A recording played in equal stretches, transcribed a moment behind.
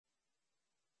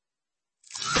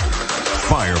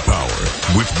Firepower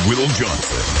with Will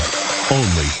Johnson.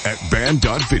 Only at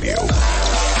Band.video.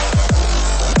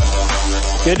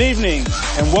 Good evening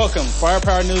and welcome.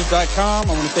 FirepowerNews.com.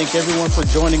 I want to thank everyone for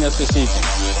joining us this evening.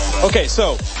 Okay,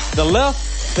 so the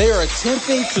left, they are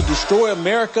attempting to destroy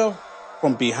America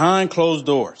from behind closed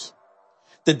doors.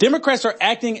 The Democrats are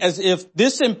acting as if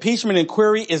this impeachment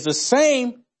inquiry is the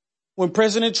same when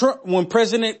President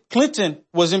Clinton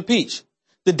was impeached.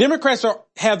 The Democrats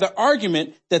have the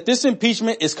argument that this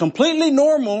impeachment is completely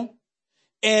normal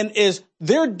and is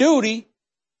their duty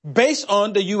based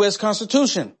on the U.S.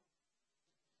 Constitution.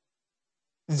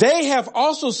 They have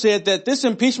also said that this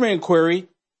impeachment inquiry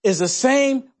is the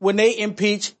same when they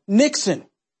impeach Nixon.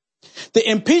 The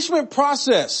impeachment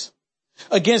process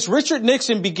against Richard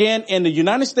Nixon began in the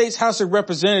United States House of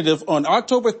Representatives on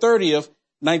October 30th,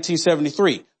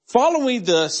 1973. Following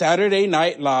the Saturday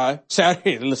Night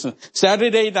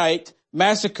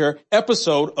Massacre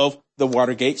episode of the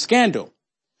Watergate scandal.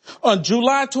 On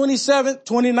July 27th,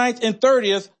 29th, and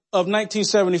 30th of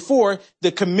 1974,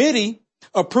 the committee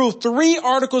approved 3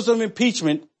 articles of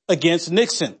impeachment against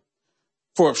Nixon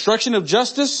for obstruction of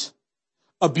justice,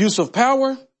 abuse of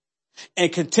power,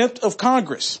 and contempt of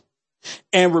Congress,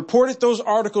 and reported those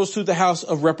articles to the House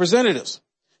of Representatives.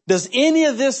 Does any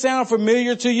of this sound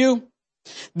familiar to you?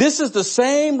 This is the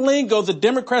same lingo the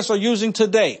Democrats are using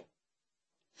today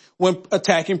when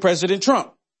attacking President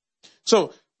Trump.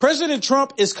 So President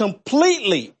Trump has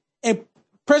completely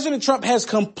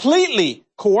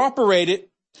cooperated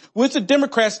with the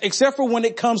Democrats, except for when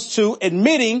it comes to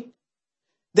admitting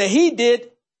that he did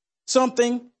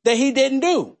something that he didn't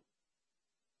do.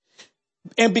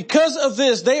 And because of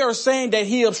this, they are saying that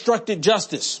he obstructed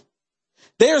justice.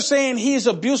 They are saying he's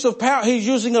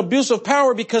using abuse of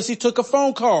power because he took a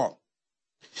phone call.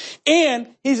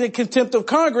 And he's in contempt of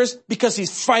Congress because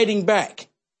he's fighting back.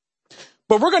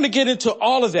 But we're going to get into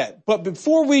all of that. But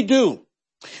before we do,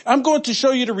 I'm going to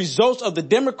show you the results of the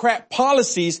Democrat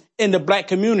policies in the black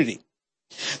community.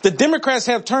 The Democrats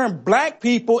have turned black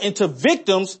people into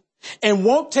victims and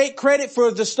won't take credit for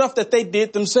the stuff that they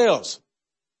did themselves.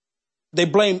 They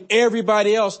blame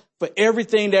everybody else for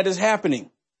everything that is happening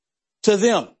to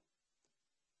them.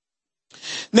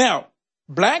 Now,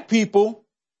 black people,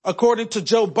 according to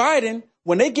Joe Biden,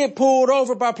 when they get pulled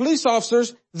over by police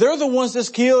officers, they're the ones that's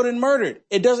killed and murdered.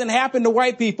 It doesn't happen to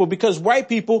white people because white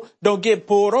people don't get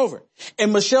pulled over.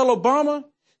 And Michelle Obama,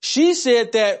 she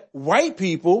said that white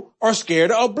people are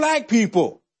scared of black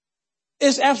people.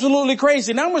 It's absolutely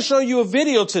crazy. Now I'm going to show you a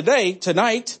video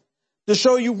tonight, to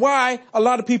show you why a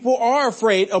lot of people are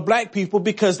afraid of black people,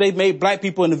 because they made black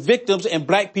people into victims and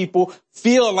black people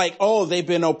feel like, oh, they've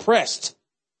been oppressed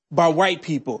by white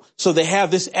people. So they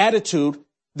have this attitude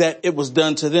that it was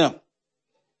done to them.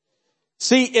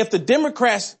 See, if the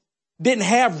Democrats didn't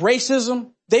have racism,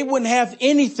 they wouldn't have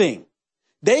anything.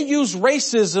 They use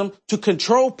racism to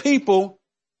control people,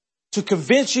 to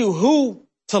convince you who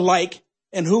to like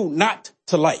and who not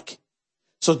to like.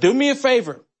 So do me a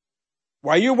favor.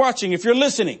 While you're watching, if you're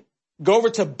listening, go over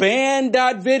to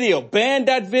band.video,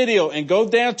 and go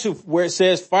down to where it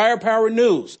says Firepower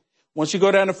News. Once you go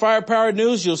down to Firepower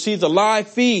News, you'll see the live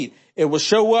feed. It will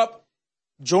show up.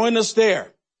 Join us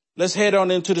there. Let's head on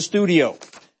into the studio.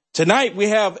 Tonight, we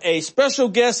have a special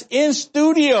guest in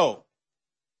studio,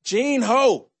 Gene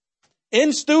Ho.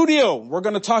 In studio, we're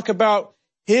going to talk about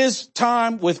his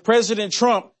time with President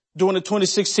Trump during the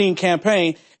 2016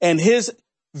 campaign and his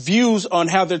views on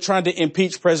how they're trying to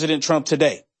impeach President Trump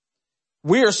today.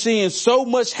 We are seeing so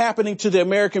much happening to the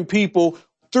American people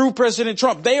through President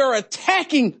Trump. They are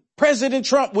attacking President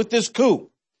Trump with this coup.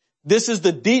 This is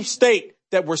the deep state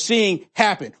that we're seeing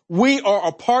happen. We are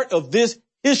a part of this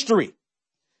history.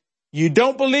 You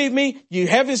don't believe me? You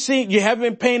haven't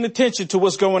been paying attention to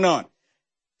what's going on.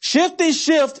 Shifty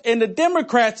Schiff and the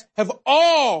Democrats have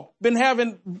all been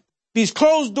having these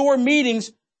closed door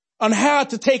meetings on how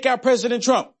to take out President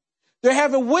Trump. They're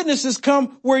having witnesses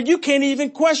come where you can't even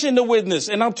question the witness.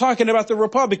 And I'm talking about the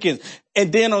Republicans.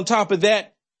 And then on top of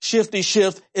that, Shifty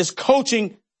Schiff is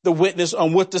coaching the witness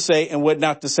on what to say and what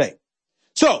not to say.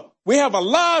 So we have a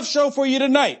live show for you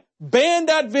tonight.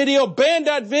 Band.video.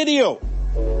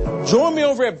 Join me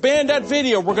over at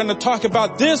Band.video. We're going to talk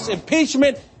about this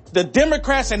impeachment, the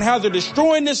Democrats and how they're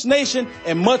destroying this nation,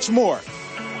 and much more.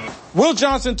 Will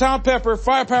Johnson, Tom Pepper,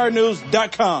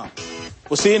 FirepowerNews.com.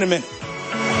 We'll see you in a minute.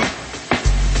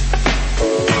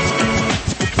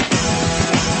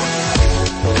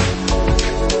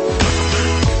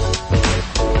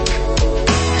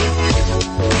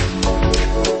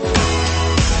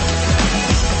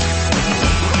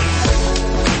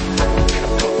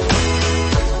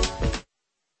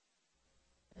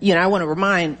 I want to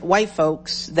remind white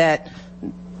folks that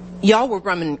y'all were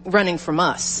running from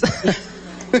us.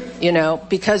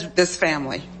 Because this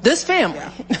family, yeah.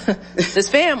 This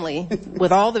family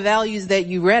with all the values that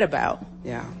you read about.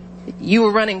 Yeah. You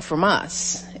were running from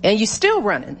us, and you're still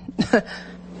running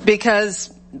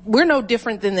because we're no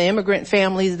different than the immigrant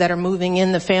families that are moving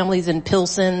in, the families in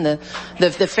Pilsen,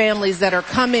 the families that are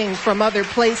coming from other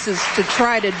places to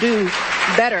try to do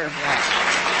better.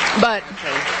 But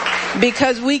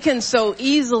because we can so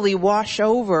easily wash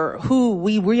over who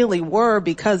we really were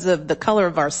because of the color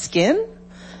of our skin,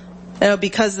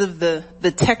 because of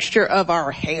the texture of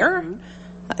our hair,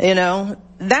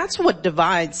 that's what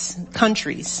divides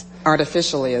countries.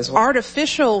 Artificially as well.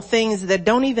 Artificial things that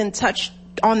don't even touch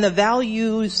on the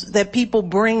values that people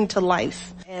bring to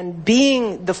life. And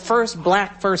being the first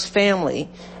black first family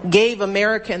gave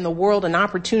America and the world an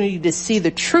opportunity to see the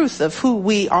truth of who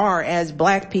we are as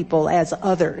black people, as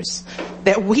others.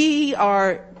 That we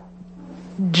are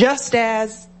just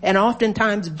as, and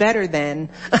oftentimes better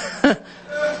than,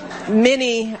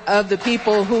 many of the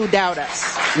people who doubt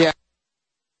us. Yeah.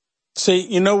 See,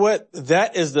 you know what?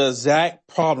 That is the exact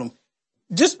problem.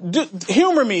 Just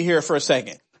humor me here for a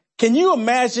second. Can you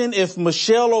imagine if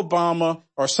Michelle Obama,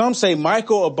 or some say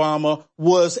Michael Obama,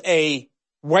 was a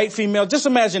white female? Just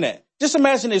imagine that. Just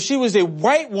imagine if she was a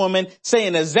white woman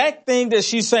saying the exact thing that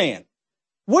she's saying.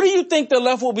 What do you think the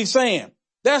left will be saying?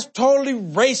 That's totally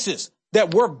racist,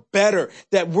 that we're better,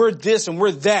 that we're this and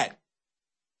we're that.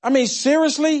 I mean,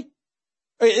 seriously?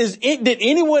 Did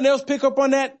anyone else pick up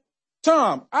on that?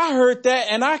 Tom, I heard that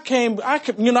and I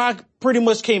pretty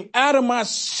much came out of my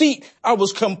seat. I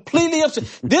was completely upset.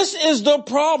 This is the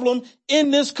problem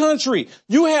in this country.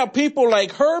 You have people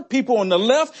like her, people on the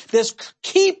left that's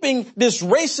keeping this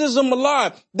racism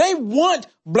alive. They want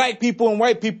black people and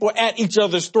white people at each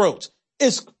other's throats.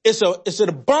 It's an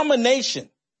abomination.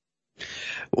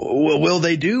 Well,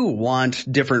 they do want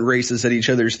different races at each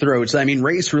other's throats. I mean,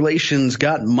 race relations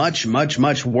got much, much,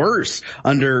 much worse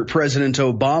under President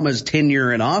Obama's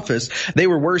tenure in office. They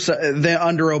were worse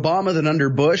under Obama than under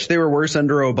Bush. They were worse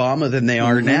under Obama than they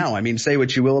are now. I mean, say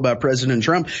what you will about President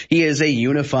Trump. He is a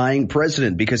unifying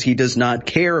president because he does not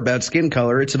care about skin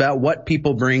color. It's about what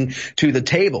people bring to the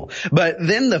table. But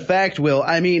then the fact, Will,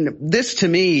 I mean, this to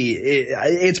me,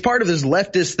 it's part of this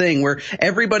leftist thing where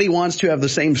everybody wants to have the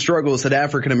same struggles that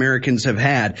African Americans have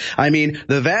had. I mean,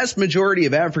 the vast majority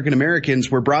of African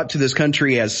Americans were brought to this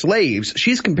country as slaves.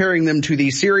 She's comparing them to the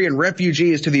Syrian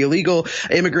refugees, to the illegal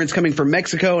immigrants coming from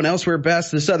Mexico and elsewhere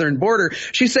past the southern border.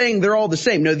 She's saying they're all the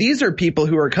same. No, these are people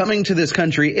who are coming to this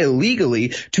country illegally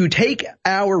to take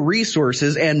our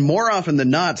resources and more often than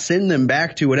not send them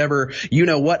back to whatever,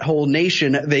 what whole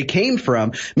nation they came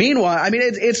from. Meanwhile, I mean,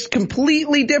 it's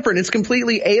completely different. It's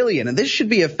completely alien. And this should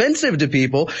be offensive to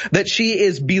people that she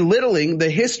is belittling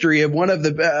the history of one of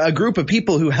a group of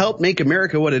people who helped make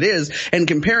America what it is and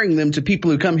comparing them to people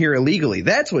who come here illegally.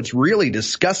 That's what's really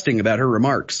disgusting about her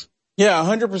remarks. Yeah,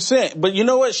 100%. But you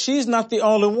know what? She's not the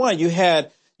only one. You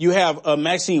have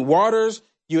Maxine Waters.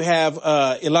 You have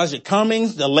Elijah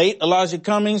Cummings, the late Elijah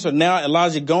Cummings, or now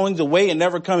Elijah Goings away and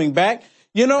never coming back.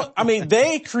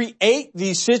 They create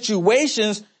these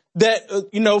situations that,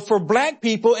 for black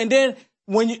people. And then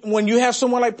when you have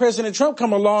someone like President Trump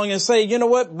come along and say, you know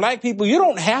what, black people, you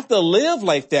don't have to live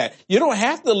like that. You don't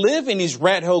have to live in these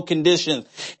rat hole conditions.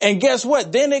 And guess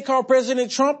what? Then they call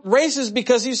President Trump racist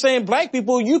because he's saying black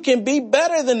people, you can be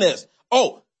better than this.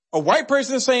 Oh, a white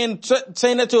person saying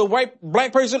that to a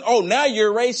black person. Oh, now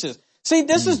you're racist. See,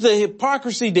 this is the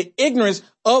hypocrisy, the ignorance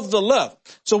of the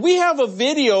left. So we have a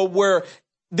video where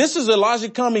this is Elijah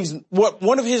Cummings,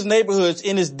 one of his neighborhoods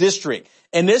in his district.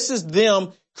 And this is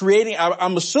them creating,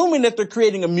 I'm assuming that they're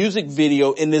creating a music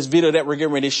video in this video that we're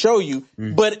getting ready to show you,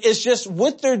 but it's just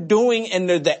what they're doing and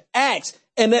the acts.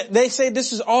 And they say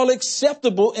this is all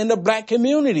acceptable in the black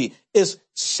community. It's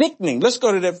sickening. Let's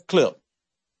go to that clip.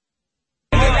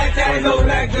 Don't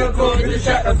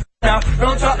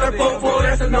talk to popo,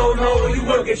 that's a no-no. You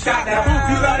will get shot now.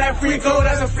 You got that free throw,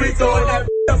 that's a free throw.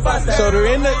 So they're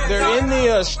in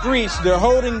the streets. They're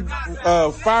holding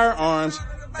firearms.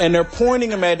 And they're pointing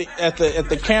them at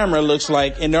the camera, looks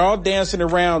like, and they're all dancing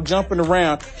around, jumping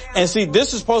around. And see,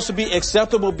 this is supposed to be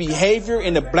acceptable behavior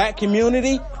in the black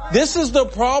community. This is the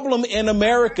problem in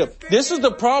America. This is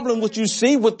the problem what you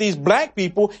see with these black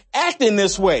people acting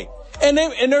this way. And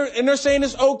they're saying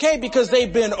it's okay because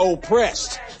they've been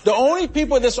oppressed. The only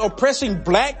people that's oppressing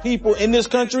black people in this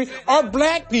country are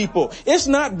black people. It's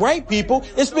not white people.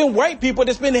 It's been white people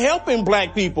that's been helping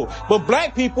black people. But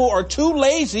black people are too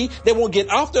lazy. They won't get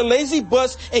off their lazy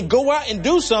butts and go out and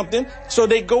do something. So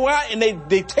they go out and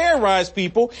they terrorize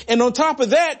people. And on top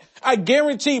of that, I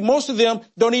guarantee most of them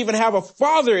don't even have a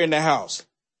father in the house.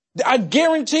 I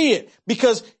guarantee it,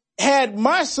 because had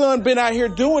my son been out here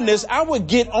doing this, I would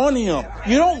get on him.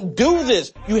 You don't do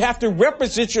this. You have to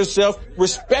represent yourself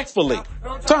respectfully.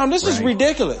 Tom, this is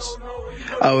ridiculous.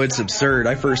 Oh, it's absurd.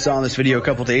 I first saw this video a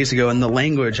couple days ago, and the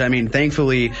language, I mean,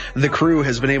 thankfully the crew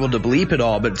has been able to bleep it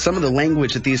all, but some of the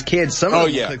language that these kids, some of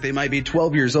them look like they might be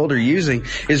 12 years old, are using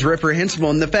is reprehensible.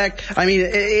 And the fact, I mean,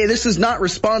 this is not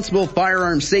responsible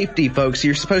firearm safety, folks.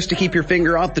 You're supposed to keep your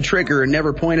finger off the trigger and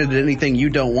never point it at anything you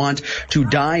don't want to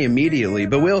die immediately.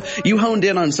 But Will, you honed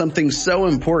in on something so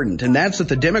important, and that's that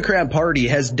the Democrat Party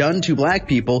has done to black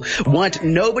people what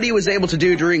nobody was able to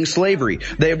do during slavery.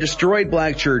 They have destroyed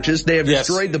black churches. They have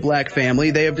destroyed the black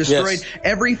family. They have destroyed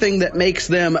everything that makes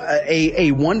them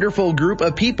a wonderful group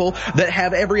of people that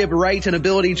have every right and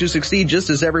ability to succeed just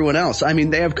as everyone else. I mean,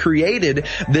 they have created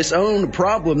this own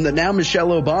problem that now Michelle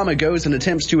Obama goes and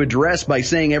attempts to address by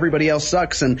saying everybody else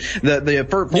sucks, and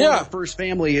the first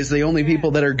family is the only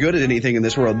people that are good at anything in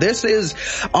this world. This is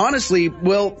honestly,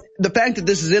 well, the fact that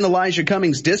this is in Elijah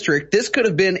Cummings' district, this could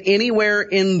have been anywhere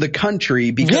in the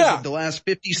country because of the last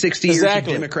 50, 60 years of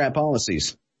Democrat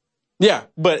policies. Yeah,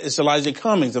 but it's Elijah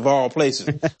Cummings of all places.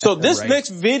 So this next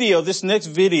video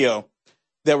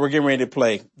that we're getting ready to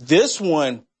play, this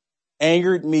one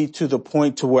angered me to the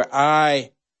point to where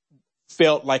I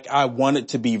felt like I wanted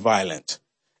to be violent.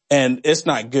 And it's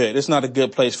not good. It's not a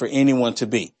good place for anyone to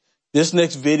be. This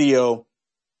next video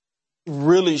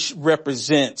really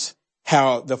represents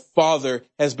how the father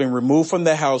has been removed from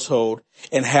the household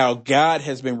and how God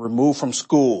has been removed from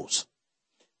schools.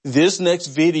 This next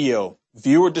video,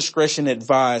 viewer discretion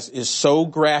advised, is so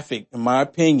graphic, in my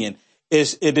opinion.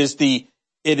 It is the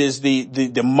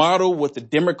model with the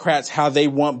Democrats, how they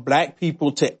want black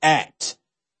people to act.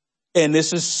 And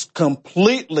this is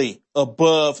completely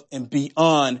above and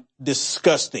beyond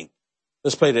disgusting.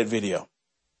 Let's play that video.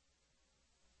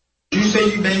 You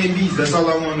say you banging beats, that's all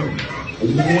I want to know. I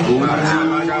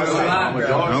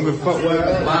don't give a fuck what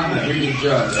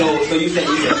So you said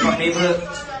fuck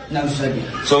neighborhood? No, second.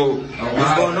 So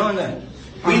what's going on then?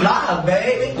 We live,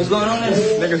 baby. What's going on then?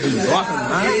 niggas is blocking,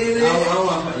 man. I don't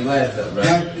want to fucking glass up, bro. You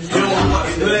don't want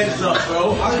to fucking glass up, bro.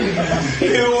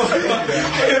 You don't want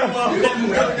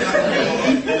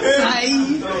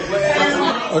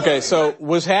to. Okay, so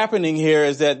what's happening here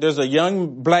is that there's a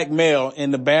young black male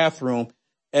in the bathroom,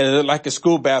 like a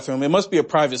school bathroom. It must be a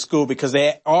private school because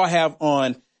they all have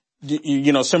on,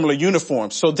 similar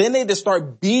uniforms. So then they just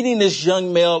start beating this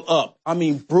young male up. I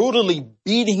mean, brutally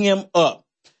beating him up.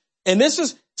 And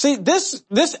this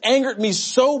angered me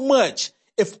so much.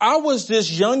 If I was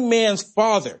this young man's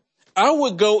father, I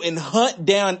would go and hunt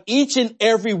down each and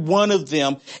every one of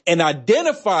them and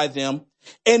identify them.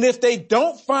 And if they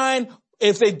don't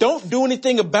do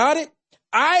anything about it,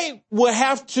 I will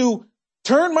have to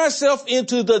turn myself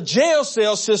into the jail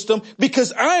cell system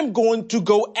because I'm going to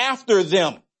go after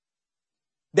them.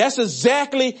 That's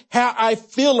exactly how I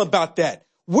feel about that.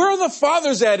 Where are the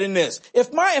fathers at in this?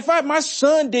 If my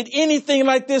son did anything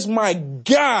like this, my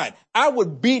God, I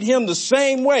would beat him the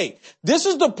same way. This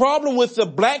is the problem with the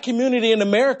black community in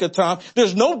America, Tom.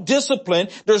 There's no discipline.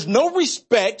 There's no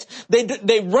respect.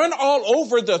 They run all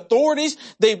over the authorities.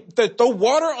 They throw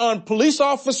water on police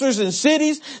officers in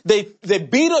cities. They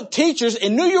beat up teachers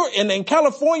in New York and in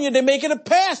California. They make it a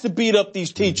pass to beat up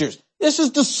these teachers. This is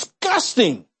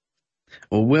disgusting.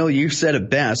 Well, Will, you said it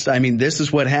best. I mean, this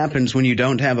is what happens when you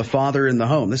don't have a father in the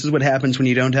home. This is what happens when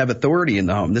you don't have authority in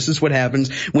the home. This is what happens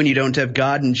when you don't have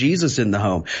God and Jesus in the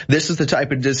home. This is the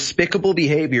type of despicable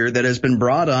behavior that has been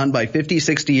brought on by 50,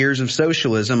 60 years of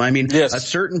socialism. I mean, a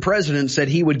certain president said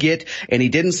he would get, and he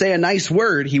didn't say a nice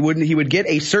word, he would get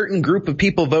a certain group of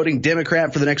people voting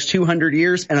Democrat for the next 200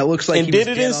 years, and it looks like he did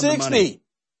it in 60.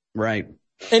 Right.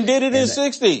 And did it in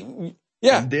 60.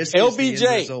 Yeah, this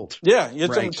LBJ. Yeah, you're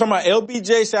talking about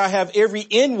LBJ said I have every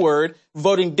N-word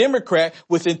voting Democrat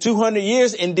within 200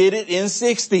 years and did it in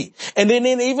 60. And then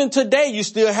even today, you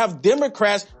still have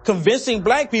Democrats convincing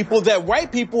black people that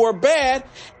white people are bad,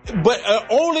 but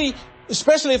only,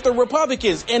 especially if they're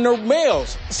Republicans and they're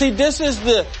males. See, this is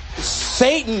the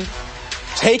Satan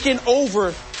taking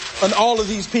over on all of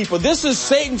these people. This is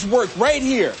Satan's work right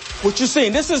here. What you're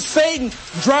seeing, this is Satan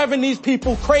driving these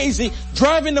people crazy,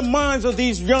 driving the minds of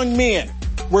these young men.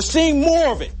 We're seeing more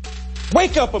of it.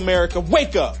 Wake up, America.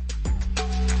 Wake up.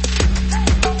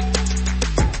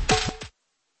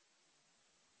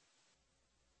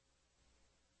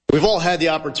 We've all had the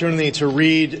opportunity to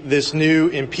read this new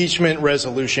impeachment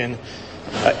resolution.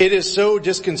 It is so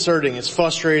disconcerting. It's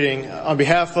frustrating on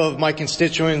behalf of my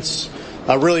constituents,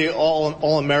 really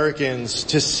all Americans,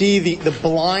 to see the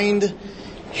blind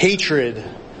hatred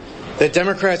that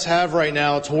Democrats have right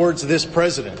now towards this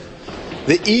president.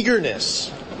 The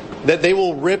eagerness that they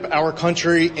will rip our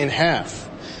country in half.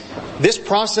 This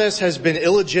process has been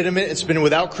illegitimate. It's been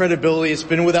without credibility. It's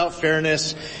been without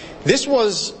fairness. This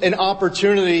was an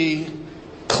opportunity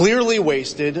clearly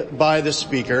wasted by the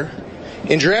Speaker.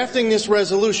 In drafting this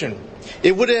resolution,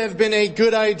 it would have been a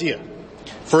good idea,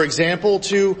 for example,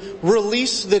 to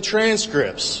release the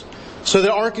transcripts so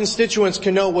that our constituents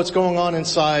can know what's going on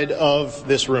inside of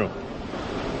this room.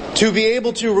 To be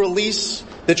able to release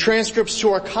the transcripts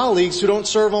to our colleagues who don't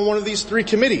serve on one of these three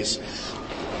committees.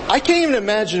 I can't even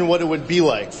imagine what it would be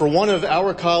like for one of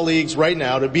our colleagues right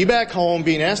now to be back home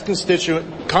being asked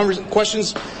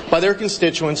questions by their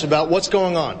constituents about what's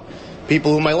going on.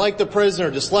 People who might like the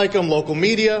president or dislike him, local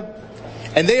media,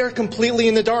 and they are completely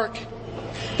in the dark.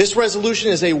 This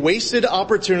resolution is a wasted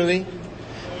opportunity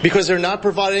because they're not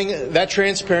providing that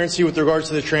transparency with regards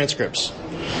to the transcripts.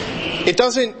 It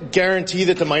doesn't guarantee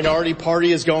that the minority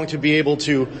party is going to be able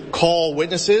to call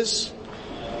witnesses.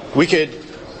 We could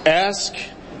ask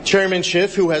Chairman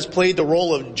Schiff, who has played the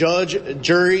role of judge,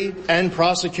 jury, and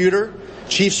prosecutor,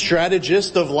 chief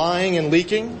strategist of lying and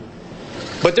leaking.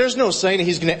 But there's no saying that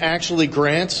he's going to actually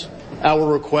grant our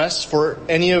requests for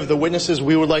any of the witnesses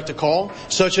we would like to call,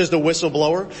 such as the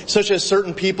whistleblower, such as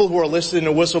certain people who are listed in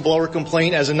a whistleblower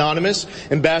complaint as anonymous,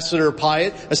 Ambassador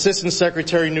Pyatt, Assistant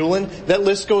Secretary Nuland. That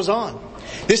list goes on.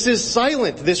 This is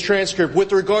silent, this transcript,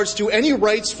 with regards to any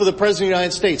rights for the President of the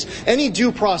United States, any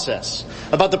due process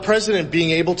about the President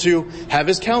being able to have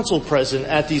his counsel present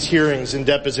at these hearings and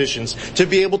depositions, to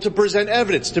be able to present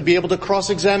evidence, to be able to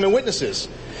cross-examine witnesses.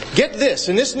 Get this,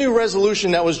 in this new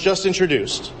resolution that was just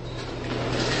introduced,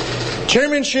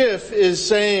 Chairman Schiff is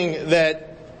saying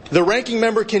that the ranking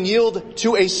member can yield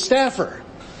to a staffer,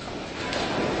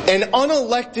 an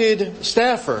unelected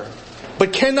staffer,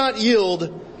 but cannot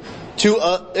yield to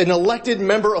an elected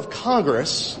member of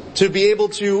Congress to be able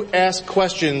to ask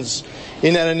questions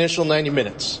in that initial 90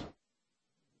 minutes.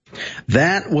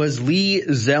 That was Lee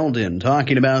Zeldin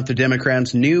talking about the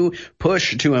Democrats' new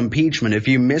push to impeachment. If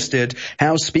you missed it,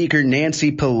 House Speaker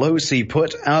Nancy Pelosi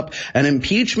put up an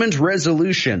impeachment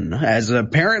resolution as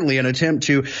apparently an attempt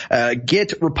to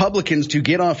get Republicans to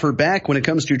get off her back when it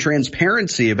comes to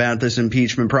transparency about this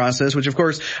impeachment process, which of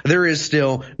course there is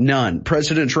still none.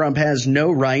 President Trump has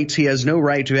no rights. He has no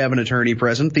right to have an attorney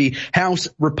present. The House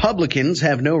Republicans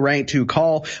have no right to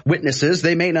call witnesses.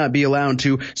 They may not be allowed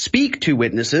to speak to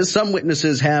witnesses. Some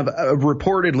witnesses have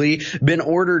reportedly been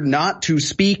ordered not to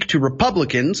speak to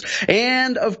Republicans.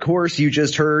 And, of course, you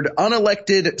just heard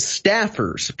unelected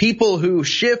staffers, people who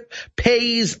Schiff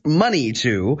pays money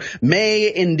to,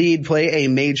 may indeed play a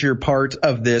major part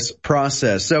of this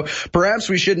process. So perhaps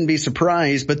we shouldn't be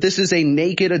surprised, but this is a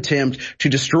naked attempt to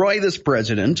destroy this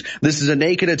president. This is a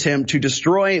naked attempt to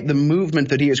destroy the movement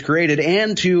that he has created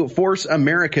and to force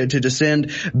America to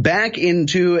descend back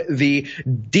into the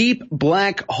deep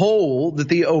black hole that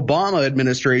the Obama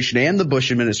administration and the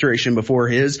Bush administration before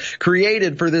his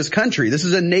created for this country. This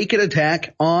is a naked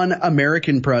attack on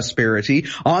American prosperity,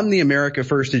 on the America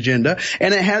First agenda,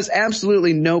 and it has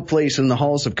absolutely no place in the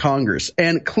halls of Congress.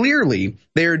 And clearly,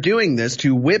 they are doing this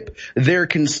to whip their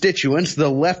constituents, the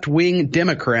left-wing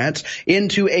Democrats,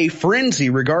 into a frenzy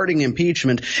regarding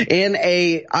impeachment.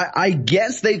 I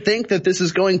guess they think that this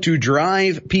is going to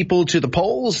drive people to the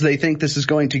polls. They think this is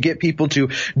going to get people to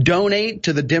donate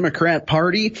to the Democrat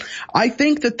Party. I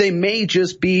think that they may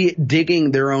just be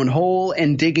digging their own hole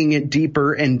and digging it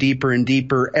deeper and deeper and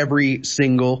deeper every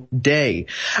single day.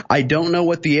 I don't know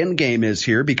what the end game is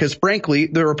here because, frankly,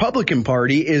 the Republican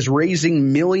Party is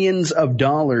raising millions of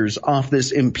dollars off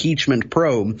this impeachment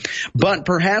probe. But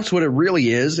perhaps what it really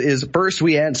is first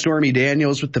we had Stormy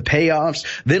Daniels with the payoffs,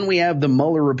 then we have the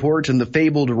Mueller report and the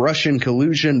fabled Russian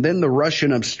collusion, then the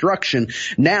Russian obstruction.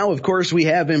 Now, of course, we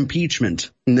have impeachment.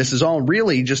 And this is all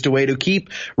really just a way to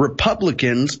keep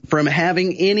Republicans from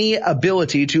having any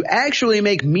ability to actually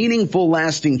make meaningful,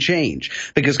 lasting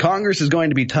change. Because Congress is going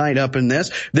to be tied up in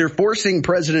this. They're forcing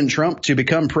President Trump to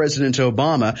become President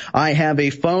Obama. I have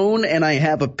a phone and I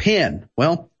have a pen.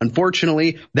 Well,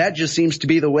 unfortunately, that just seems to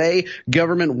be the way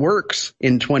government works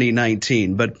in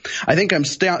 2019. But I think I'm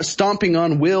stomping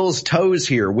on Will's toes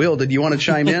here. Will, did you want to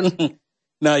chime in?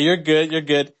 No, you're good. You're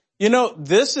good. You know,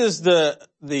 this is the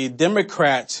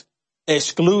Democrats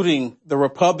excluding the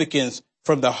Republicans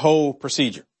from the whole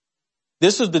procedure.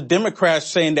 This is the Democrats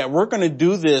saying that we're going to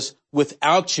do this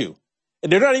without you.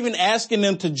 They're not even asking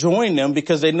them to join them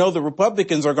because they know the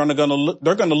Republicans are going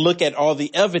to look at all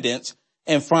the evidence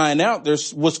and find out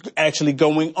what's actually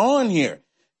going on here.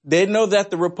 They know that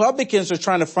the Republicans are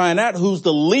trying to find out who's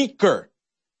the leaker,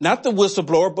 not the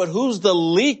whistleblower, but who's the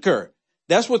leaker.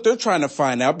 That's what they're trying to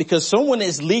find out, because someone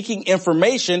is leaking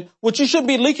information, which you should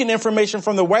be leaking information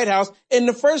from the White House in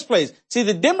the first place. See,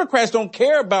 the Democrats don't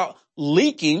care about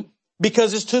leaking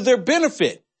because it's to their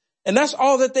benefit. And that's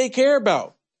all that they care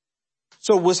about.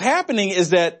 So what's happening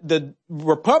is that the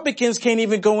Republicans can't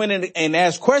even go in and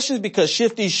ask questions because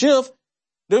Shifty Schiff,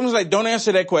 they was like, don't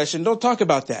answer that question. Don't talk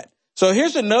about that. So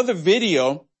here's another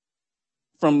video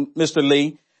from Mr.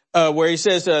 Lee, where he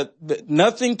says,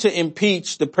 nothing to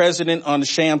impeach the president on the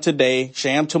sham today,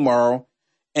 sham tomorrow,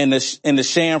 and the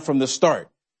sham from the start.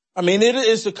 I mean, it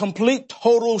is a complete,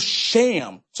 total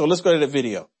sham. So let's go to the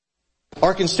video.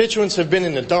 Our constituents have been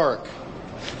in the dark,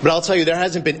 but I'll tell you, there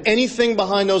hasn't been anything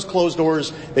behind those closed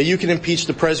doors that you can impeach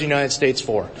the President of the United States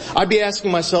for. I'd be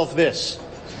asking myself this: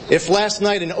 if last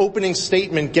night an opening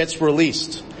statement gets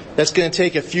released, that's going to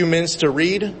take a few minutes to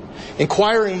read,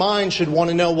 inquiring minds should want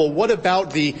to know, well, what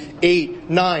about the 8,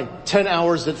 9, 10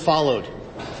 hours that followed?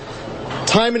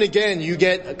 Time and again, you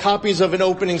get copies of an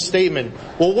opening statement.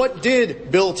 Well, what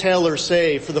did Bill Taylor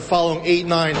say for the following 8,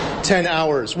 9, 10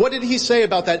 hours? What did he say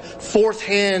about that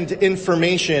fourth-hand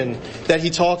information that he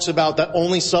talks about, that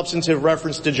only substantive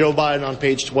reference to Joe Biden on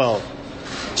page 12?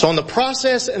 So on the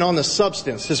process and on the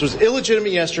substance, this was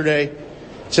illegitimate yesterday.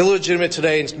 It's illegitimate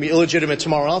today, and it's going to be illegitimate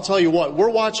tomorrow. And I'll tell you what, we're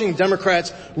watching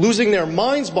Democrats losing their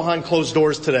minds behind closed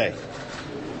doors today.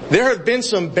 There have been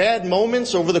some bad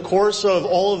moments over the course of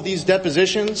all of these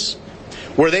depositions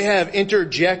where they have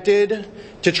interjected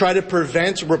to try to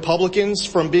prevent Republicans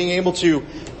from being able to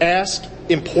ask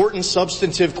important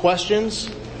substantive questions.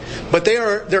 But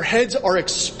their heads are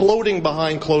exploding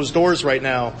behind closed doors right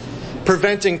now,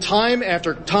 preventing time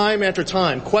after time after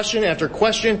time, question after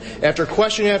question after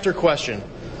question after question,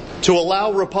 to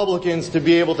allow Republicans to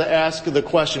be able to ask the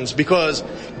questions, because,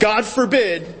 God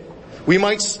forbid, we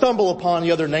might stumble upon the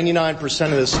other 99%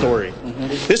 of this story. Mm-hmm.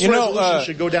 This resolution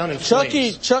should go down in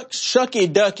flames.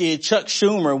 Shucky Ducky, Chuck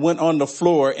Schumer went on the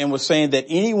floor and was saying that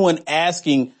anyone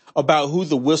asking about who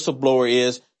the whistleblower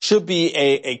is should be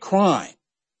a crime.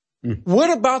 Mm. What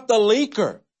about the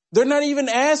leaker? They're not even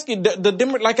asking.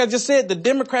 Like I just said, the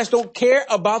Democrats don't care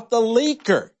about the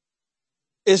leaker.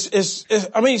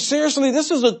 I mean, seriously,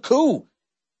 this is a coup.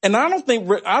 And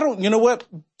you know what,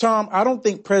 Tom? I don't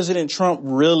think President Trump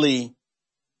really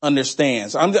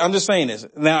understands. I'm just saying this.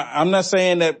 Now, I'm not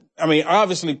saying that, I mean,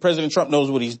 obviously President Trump knows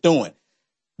what he's doing.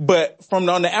 But on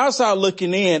the outside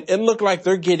looking in, it looked like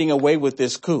they're getting away with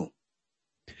this coup.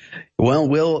 Well,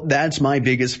 Will, that's my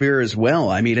biggest fear as well.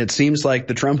 I mean, it seems like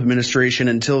the Trump administration,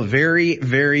 until very,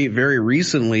 very, very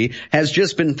recently, has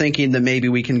just been thinking that maybe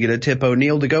we can get a Tip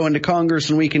O'Neill to go into Congress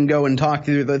and we can go and talk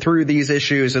through these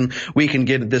issues and we can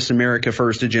get this America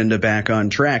First agenda back on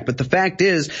track. But the fact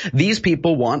is, these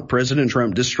people want President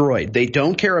Trump destroyed. They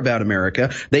don't care about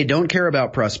America. They don't care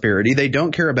about prosperity. They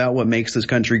don't care about what makes this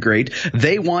country great.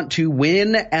 They want to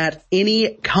win at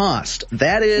any cost.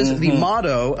 That is the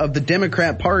motto of the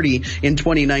Democrat Party in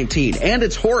 2019, and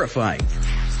it's horrifying.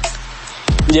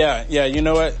 Yeah, you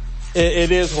know what?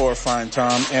 It is horrifying,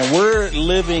 Tom, and we're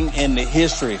living in the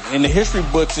history. In the history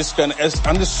books,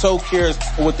 I'm just so curious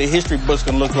what the history book's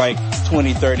gonna look like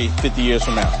 20, 30, 50 years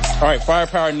from now. All right,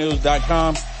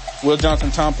 firepowernews.com. Will Johnson,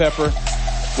 Tom Pepper.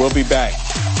 We'll be back.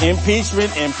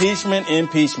 Impeachment.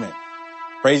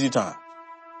 Crazy time.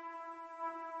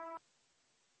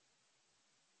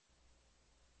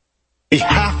 We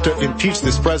have to impeach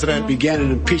this president. Began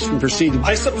an impeachment proceeding.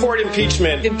 I support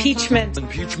impeachment. Impeachment.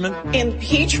 Impeachment.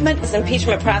 Impeachment is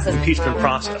impeachment process. Impeachment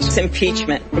process. It's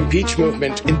impeachment. Impeachment.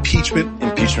 Impeachment.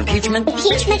 Impeachment. Impeachment.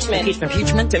 Impeachment.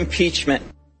 Impeachment. Impeachment.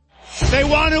 They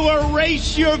want to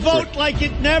erase your vote like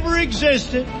it never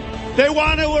existed. They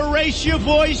want to erase your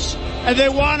voice, and they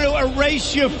want to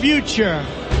erase your future.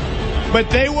 But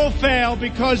they will fail,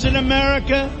 because in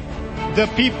America, the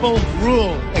people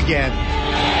rule again.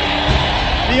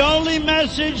 The only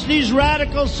message these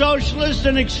radical socialists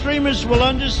and extremists will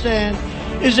understand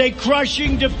is a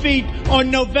crushing defeat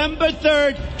on November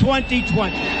 3rd,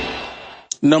 2020.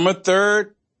 November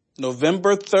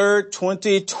 3rd,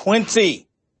 2020.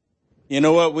 You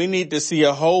know what? We need to see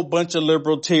a whole bunch of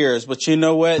liberal tears. But you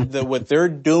know what? What they're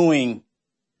doing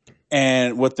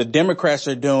and what the Democrats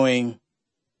are doing,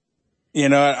 you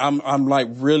know, I'm like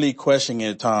really questioning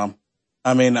it, Tom.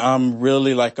 I mean, I'm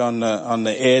really like on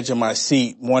the edge of my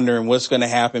seat wondering what's going to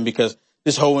happen, because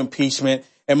this whole impeachment,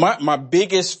 and my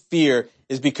biggest fear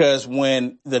is because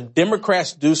when the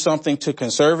Democrats do something to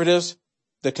conservatives,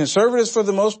 The conservatives, for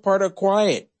the most part, are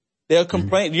quiet. They'll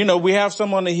complain. You know, we have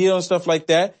some on the Hill and stuff like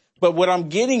that. But what I'm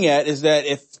getting at is that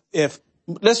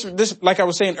like I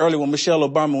was saying earlier when Michelle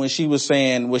Obama, when she was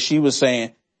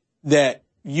saying that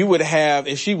you would have,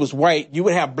 if she was white, you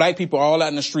would have black people all out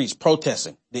in the streets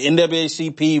protesting. The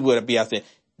NAACP would be out there.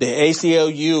 The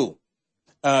ACLU,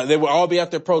 they would all be out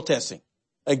there protesting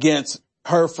against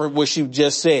her for what she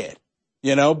just said,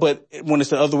 you know, but when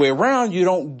it's the other way around, you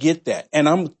don't get that. And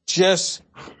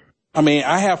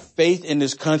I have faith in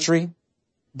this country,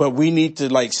 but we need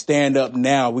to like stand up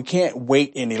now. We can't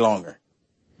wait any longer.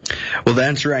 Well,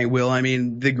 that's right, Will. I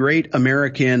mean, the great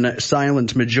American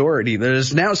silent majority that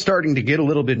is now starting to get a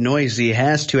little bit noisy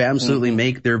has to absolutely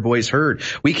make their voice heard.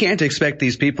 We can't expect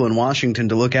these people in Washington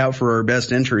to look out for our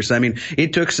best interests. I mean,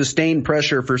 it took sustained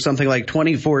pressure for something like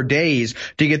 24 days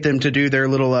to get them to do their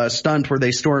little stunt where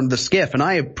they stormed the SCIF. And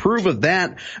I approve of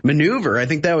that maneuver. I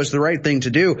think that was the right thing to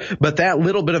do. But that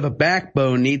little bit of a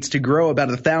backbone needs to grow about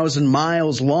 1,000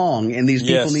 miles long. And these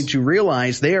people need to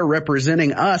realize they are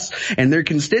representing us, and their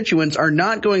constituents are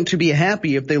not going to be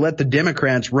happy if they let the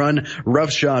Democrats run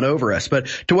roughshod over us. But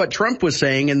to what Trump was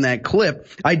saying in that clip,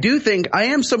 I do think I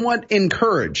am somewhat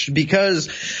encouraged, because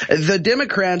the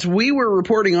Democrats, we were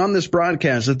reporting on this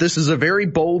broadcast that this is a very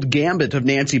bold gambit of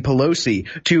Nancy Pelosi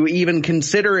to even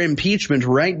consider impeachment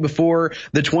right before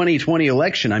the 2020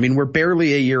 election. I mean, we're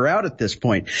barely a year out at this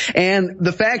point. And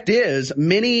the fact is,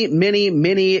 many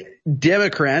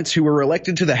Democrats who were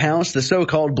elected to the House, the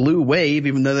so-called blue wave,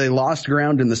 even though they lost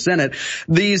ground in the Senate,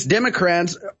 these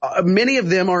Democrats, many of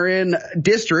them are in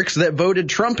districts that voted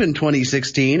Trump in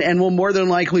 2016 and will more than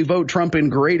likely vote Trump in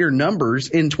greater numbers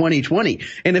in 2020.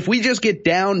 And if we just get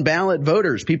down ballot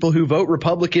voters, people who vote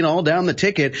Republican all down the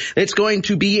ticket, it's going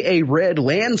to be a red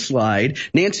landslide.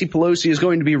 Nancy Pelosi is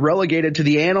going to be relegated to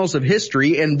the annals of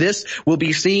history, and this will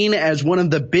be seen as one of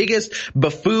the biggest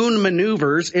buffoon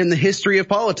maneuvers in the history of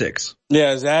politics.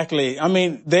 Yeah, exactly. I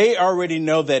mean, they already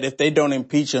know that if they don't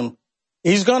impeach him,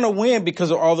 he's going to win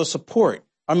because of all the support.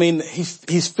 I mean,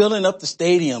 he's filling up the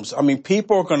stadiums. I mean,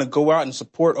 people are going to go out and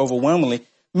support overwhelmingly,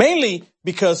 mainly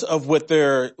because of what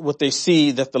they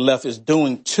see that the left is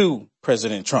doing to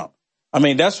President Trump. I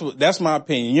mean, that's my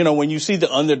opinion. You know, when you see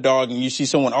the underdog and you see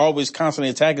someone always constantly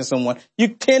attacking someone, you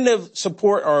tend to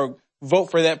support or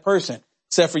vote for that person,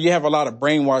 except for you have a lot of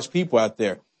brainwashed people out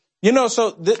there. You know,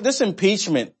 so this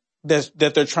impeachment that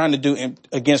they're trying to do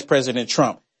against President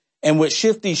Trump, and with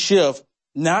Shifty Schiff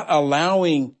not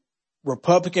allowing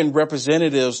Republican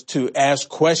representatives to ask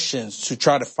questions to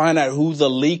try to find out who the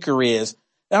leaker is.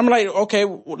 I'm like, okay,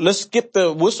 let's skip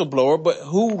the whistleblower, but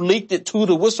who leaked it to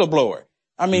the whistleblower?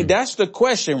 I mean, that's the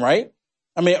question, right?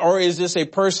 I mean, or is this a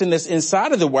person that's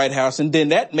inside of the White House, and then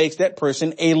that makes that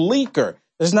person a leaker?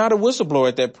 There's not a whistleblower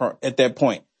at that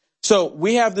point. So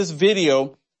we have this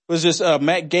video. Was this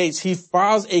Matt Gaetz? He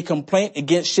files a complaint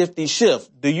against Shifty Schiff.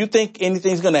 Do you think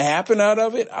anything's going to happen out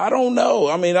of it? I don't know.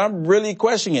 I mean, I'm really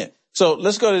questioning it. So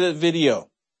let's go to that video.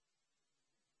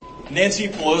 Nancy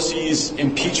Pelosi's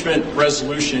impeachment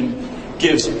resolution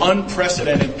gives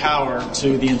unprecedented power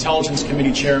to the Intelligence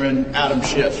Committee Chairman, Adam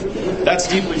Schiff. That's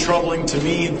deeply troubling to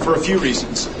me for a few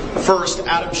reasons. First,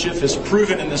 Adam Schiff has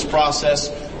proven in this process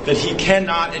that he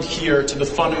cannot adhere to the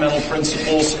fundamental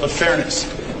principles of fairness.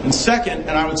 And second,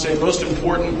 and I would say most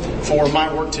important for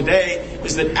my work today,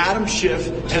 is that Adam Schiff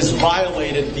has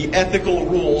violated the ethical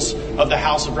rules of the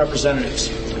House of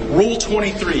Representatives. Rule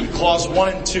 23, Clause 1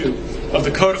 and 2 of the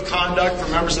Code of Conduct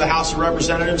for members of the House of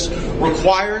Representatives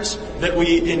requires that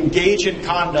we engage in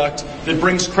conduct that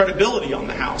brings credibility on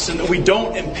the House and that we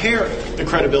don't impair the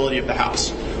credibility of the House.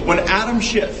 When Adam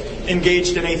Schiff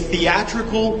engaged in a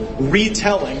theatrical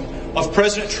retelling of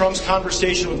President Trump's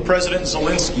conversation with President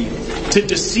Zelensky to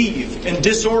deceive and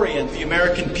disorient the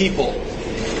American people,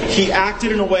 he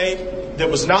acted in a way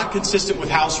that was not consistent with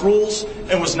House rules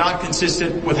and was not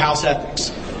consistent with House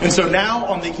ethics. And so now,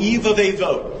 on the eve of a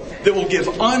vote that will give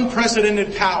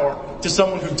unprecedented power to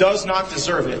someone who does not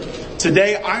deserve it,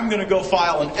 today I'm going to go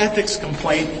file an ethics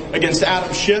complaint against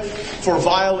Adam Schiff for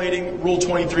violating Rule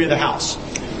 23 of the House.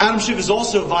 Adam Schiff has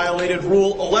also violated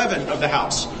Rule 11 of the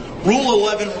House. Rule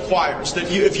 11 requires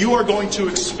that if you are going to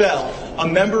expel a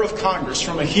member of Congress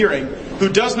from a hearing who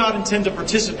does not intend to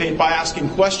participate by asking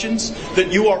questions,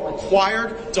 that you are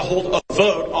required to hold a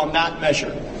vote on that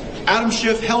measure. Adam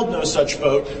Schiff held no such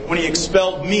vote when he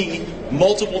expelled me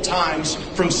multiple times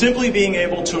from simply being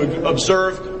able to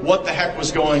observe what the heck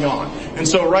was going on. And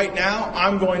so right now,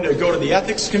 I'm going to go to the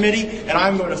Ethics Committee and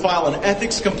I'm going to file an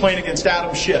ethics complaint against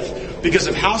Adam Schiff. Because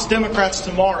if House Democrats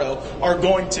tomorrow are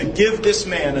going to give this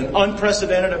man an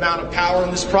unprecedented amount of power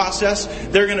in this process,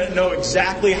 they're going to know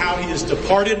exactly how he has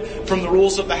departed from the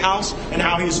rules of the House and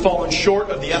how he has fallen short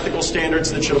of the ethical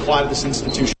standards that should apply to this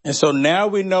institution. And so now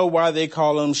we know why they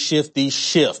call him Shifty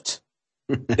Schiff.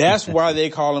 That's why they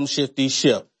call him Shifty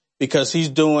Schiff, because he's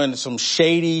doing some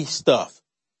shady stuff.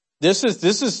 This is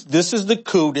the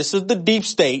coup. This is the deep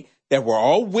state that we're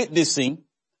all witnessing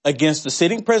against the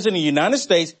sitting president of the United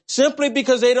States simply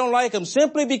because they don't like him,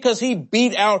 simply because he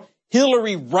beat out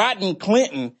Hillary Rotten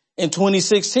Clinton in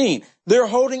 2016. They're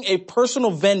holding a personal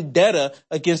vendetta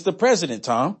against the president,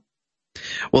 Tom.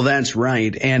 Well, that's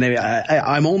right. And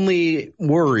I'm only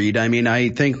worried. I mean, I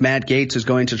think Matt Gaetz is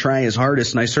going to try his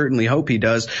hardest, and I certainly hope he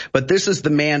does. But this is the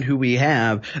man who we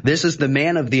have. This is the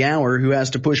man of the hour who has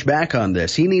to push back on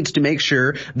this. He needs to make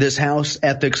sure this House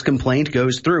ethics complaint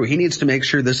goes through. He needs to make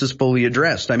sure this is fully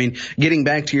addressed. I mean, getting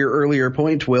back to your earlier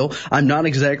point, Will, I'm not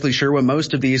exactly sure what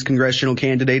most of these congressional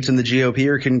candidates in the GOP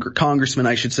or congressmen,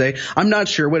 I should say, I'm not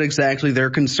sure what exactly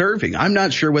they're conserving. I'm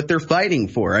not sure what they're fighting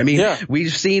for. I mean,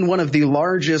 We've seen one of the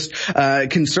largest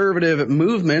conservative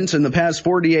movements in the past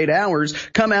 48 hours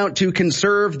come out to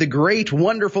conserve the great,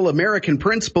 wonderful American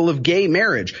principle of gay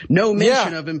marriage. No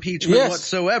mention of impeachment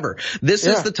whatsoever. This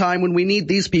is the time when we need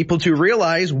these people to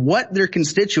realize what their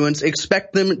constituents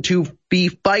expect them to be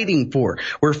fighting for.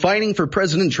 We're fighting for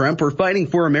President Trump. We're fighting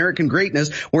for American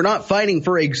greatness. We're not fighting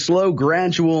for a slow,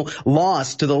 gradual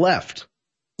loss to the left.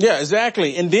 Yeah,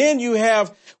 exactly. And then you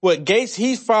have Gaetz,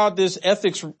 he filed this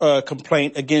ethics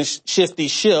complaint against Shifty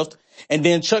Schiff. And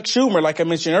then Chuck Schumer, like I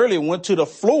mentioned earlier, went to the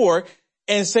floor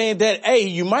and saying that, hey,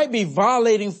 you might be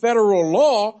violating federal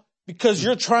law because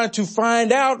you're trying to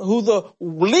find out who the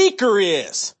leaker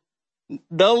is.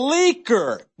 The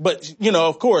leaker. But, you know,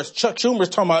 of course, Chuck Schumer's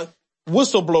talking about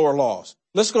whistleblower laws.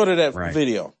 Let's go to that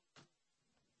video.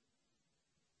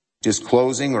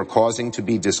 Disclosing or causing to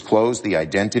be disclosed the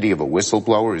identity of a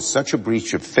whistleblower is such a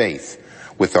breach of faith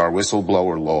with our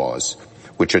whistleblower laws,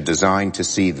 which are designed to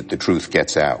see that the truth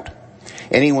gets out.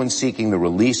 Anyone seeking the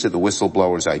release of the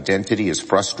whistleblower's identity is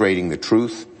frustrating the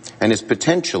truth and is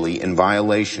potentially in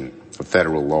violation of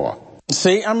federal law.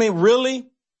 See, I mean, really?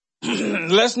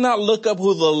 Let's not look up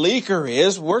who the leaker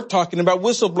is. We're talking about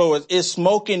whistleblowers. It's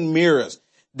smoke and mirrors.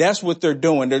 That's what they're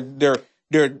doing.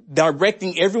 They're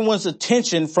directing everyone's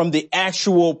attention from the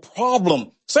actual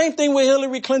problem. Same thing with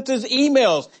Hillary Clinton's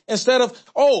emails. Instead of,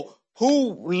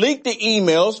 who leaked the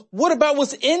emails? What about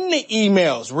what's in the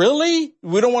emails? Really?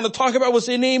 We don't want to talk about what's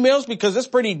in the emails because it's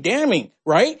pretty damning,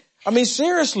 right? I mean,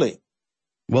 seriously.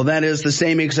 Well, that is the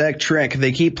same exact trick.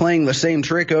 They keep playing the same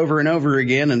trick over and over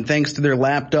again, and thanks to their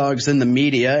lapdogs in the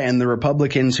media and the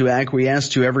Republicans who acquiesce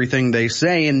to everything they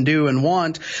say and do and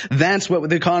want, that's what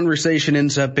the conversation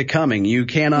ends up becoming. You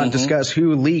cannot discuss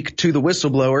who leaked to the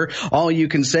whistleblower. All you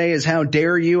can say is, how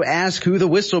dare you ask who the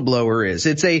whistleblower is?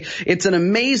 It's an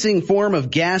amazing form of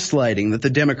gaslighting that the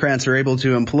Democrats are able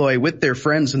to employ with their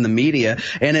friends in the media,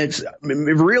 and it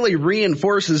really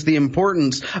reinforces the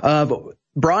importance of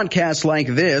broadcasts like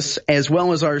this, as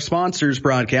well as our sponsors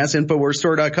broadcast,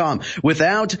 InfoWarsStore.com.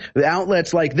 Without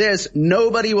outlets like this,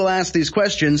 nobody will ask these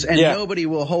questions, and nobody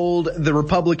will hold the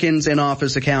Republicans in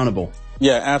office accountable.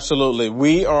 Yeah, absolutely.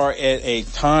 We are at a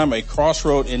time, a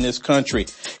crossroad in this country.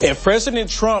 If President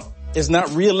Trump is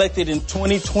not reelected in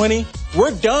 2020,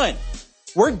 we're done.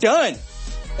 We're done.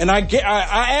 And I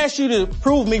ask you to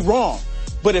prove me wrong.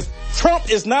 But if Trump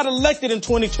is not elected in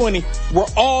 2020, we're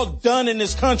all done in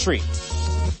this country.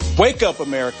 Wake up,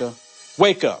 America.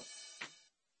 Wake up.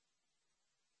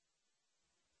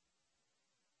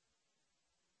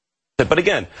 But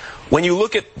again, when you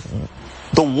look at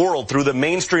the world through the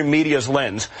mainstream media's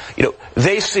lens, you know,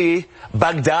 they see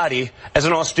Baghdadi as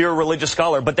an austere religious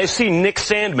scholar, but they see Nick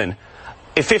Sandmann,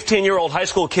 a 15-year-old high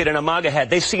school kid in a MAGA hat.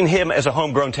 They've seen him as a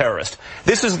homegrown terrorist.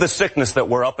 This is the sickness that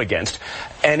we're up against,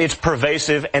 and it's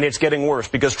pervasive, and it's getting worse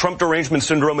because Trump derangement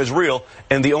syndrome is real,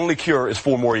 and the only cure is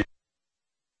 4 more years.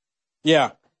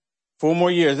 Yeah, 4 more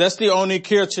years. That's the only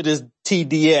cure to this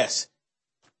TDS.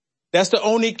 That's the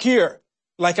only cure.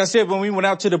 Like I said, when we went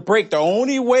out to the break, the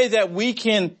only way that we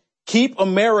can keep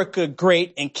America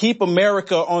great and keep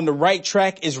America on the right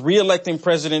track is reelecting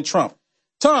President Trump.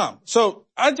 Tom, so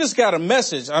I just got a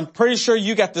message. I'm pretty sure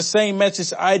you got the same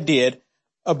message I did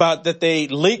about that they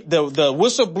leaked the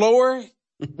whistleblower.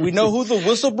 We know who the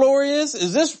whistleblower is?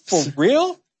 Is this for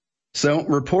real? So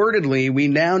reportedly, we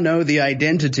now know the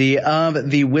identity of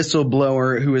the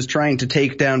whistleblower who is trying to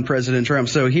take down President Trump.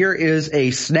 So here is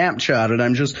a snapshot, and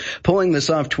I'm just pulling this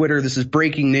off Twitter. This is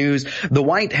breaking news. The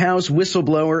White House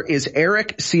whistleblower is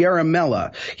Eric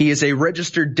Ciaramella. He is a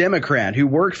registered Democrat who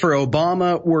worked for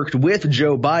Obama, worked with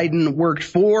Joe Biden, worked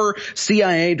for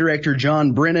CIA Director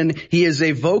John Brennan. He is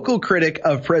a vocal critic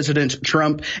of President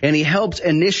Trump, and he helped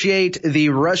initiate the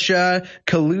Russia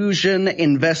collusion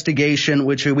investigation,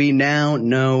 which we now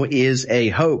know is a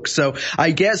hoax. So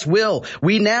I guess, Will,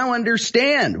 we now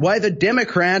understand why the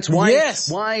Democrats,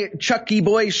 why Chucky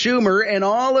Boy Schumer and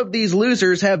all of these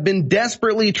losers have been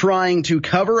desperately trying to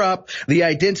cover up the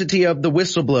identity of the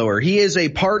whistleblower. He is a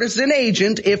partisan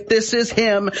agent, if this is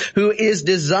him, who is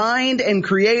designed and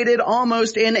created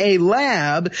almost in a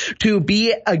lab to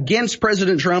be against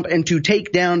President Trump and to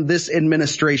take down this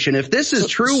administration. If this is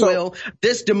true, Will,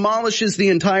 this demolishes the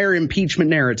entire impeachment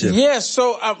narrative. Yes,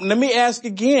 so let me ask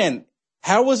again,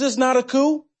 how was this not a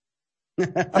coup?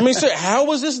 I mean, how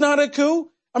was this not a coup?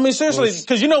 I mean, seriously,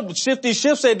 because, you know, Shifty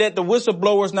Schiff said that the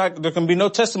whistleblower is not, there can be no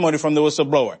testimony from the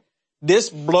whistleblower. This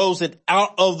blows it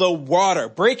out of the water.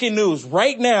 Breaking news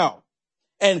right now.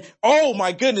 And, oh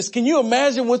my goodness, can you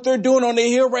imagine what they're doing on the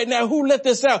Hill right now? Who let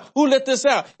this out? Who let this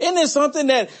out? Isn't it something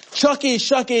that Chucky,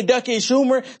 Ducky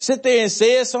Schumer sit there and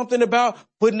said something about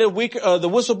putting the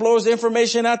whistleblower's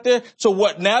information out there? So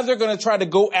what, now they're going to try to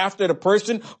go after the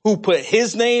person who put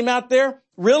his name out there?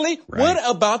 Really? Right.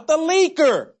 What about the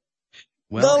leaker?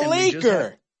 Well, the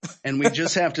leaker. And we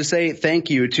just have to say thank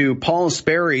you to Paul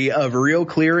Sperry of Real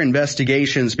Clear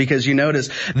Investigations, because you notice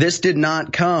this did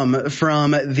not come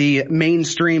from the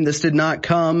mainstream. This did not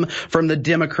come from the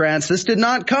Democrats. This did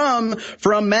not come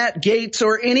from Matt Gaetz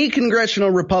or any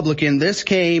congressional Republican. This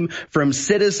came from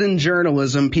citizen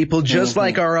journalism, people just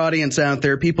like our audience out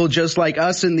there, people just like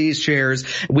us in these chairs.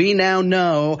 We now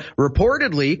know,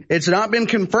 reportedly, it's not been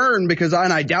confirmed because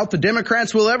I doubt the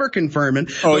Democrats will ever confirm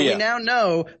it, we now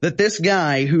know that this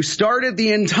guy who started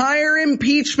the entire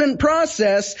impeachment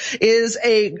process is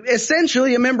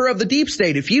essentially a member of the deep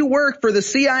state. If you work for the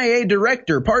CIA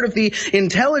director, part of the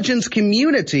intelligence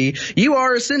community, you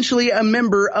are essentially a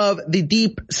member of the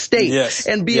deep state. Yes.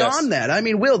 And beyond that, I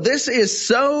mean, Will, this is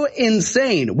so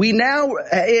insane. We now,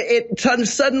 it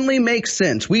suddenly makes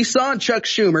sense. We saw Chuck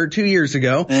Schumer 2 years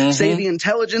ago say the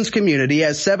intelligence community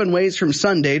has 7 ways from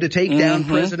Sunday to take down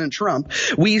President Trump.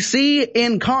 We see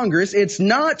in Congress, it's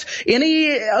not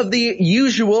any of the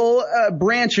usual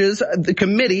branches, the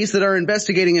committees that are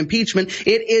investigating impeachment.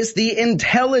 It is the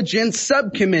intelligence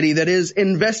subcommittee that is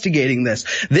investigating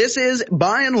this. This is,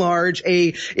 by and large,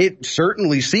 it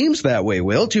certainly seems that way,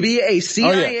 Will, to be a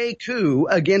CIA coup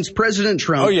against President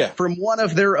Trump from one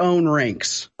of their own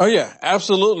ranks. Oh yeah,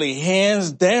 absolutely,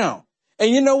 hands down. And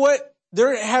you know what?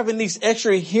 They're having these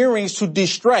extra hearings to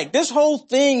distract. This whole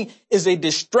thing is a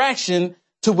distraction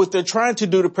to what they're trying to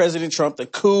do to President Trump, the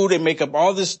coup. They make up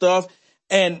all this stuff.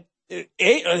 And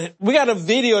we got a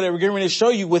video that we're getting ready to show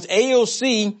you with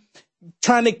AOC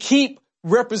trying to keep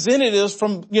representatives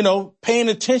from, paying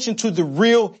attention to the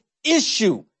real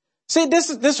issue. See,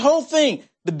 this whole thing,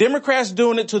 the Democrats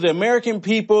doing it to the American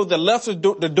people, the left they're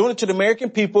doing it to the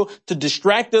American people to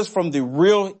distract us from the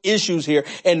real issues here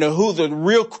and who the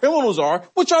real criminals are,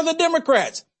 which are the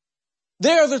Democrats.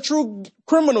 They are the true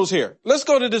criminals here. Let's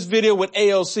go to this video with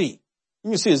AOC. You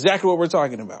can see exactly what we're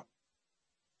talking about.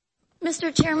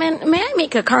 Mr. Chairman, may I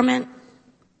make a comment?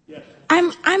 Yes. I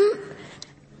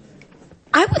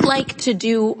would like to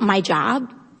do my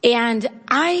job, and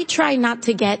I try not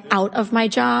to get out of my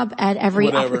job at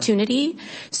every opportunity.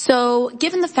 So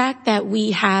given the fact that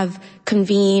we have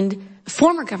convened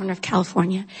former governor of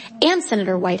California and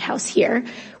Senator Whitehouse here,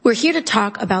 we're here to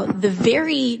talk about the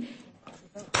very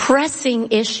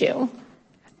pressing issue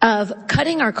of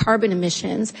cutting our carbon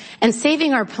emissions and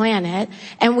saving our planet,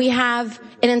 and we have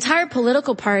an entire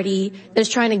political party that's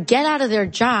trying to get out of their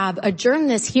job, adjourn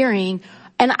this hearing,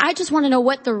 and I just want to know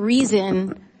what the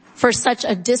reason for such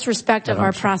a disrespect of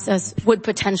our process would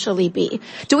potentially be.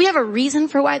 Do we have a reason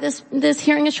for why this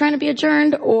hearing is trying to be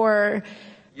adjourned, or,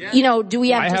 do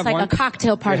we have just like a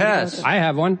cocktail party? Yes, I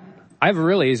have one. I have a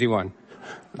really easy one.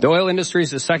 The oil industry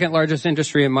is the second largest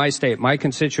industry in my state. My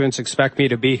constituents expect me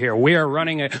to be here. We are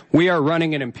running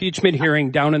an impeachment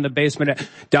hearing down in the basement of the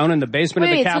Capitol right now.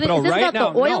 Is this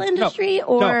about the oil industry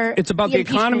or? No, it's about the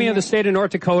economy of the state of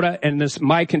North Dakota and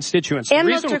my constituents. And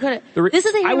North Dakota. This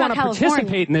is a hearing I want to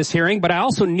participate in this hearing, but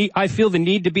I feel the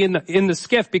need to be in the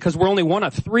SCIF because we're only one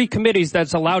of 3 committees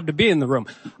that's allowed to be in the room.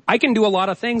 I can do a lot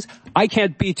of things. I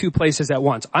can't be 2 places at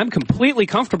once. I'm completely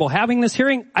comfortable having this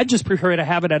hearing. I just prefer to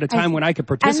have it at a time when I could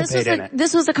participate in it.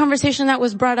 This was a conversation that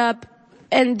was brought up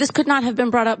and this could not have been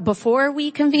brought up before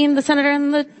we convened the senator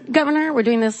and the governor? We're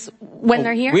doing this when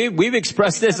they're here? We've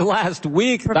expressed this last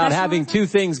week about having two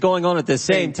things going on at the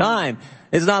same time.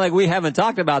 It's not like we haven't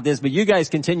talked about this, but you guys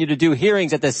continue to do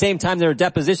hearings at the same time there are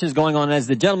depositions going on. As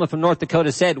the gentleman from North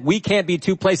Dakota said, we can't be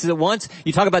two places at once.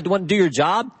 You talk about wanting to do your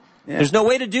job? Yeah. There's no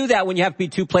way to do that when you have to be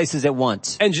two places at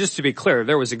once. And just to be clear,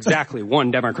 there was exactly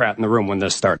one Democrat in the room when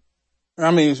this started.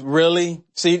 I mean, really?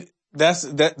 See,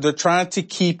 they're trying to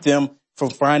keep them from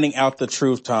finding out the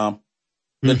truth, Tom.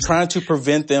 They're trying to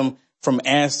prevent them from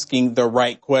asking the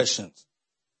right questions.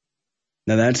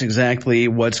 Now that's exactly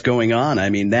what's going on. I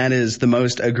mean, that is the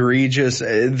most egregious.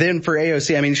 Then for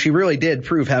AOC, I mean, she really did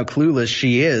prove how clueless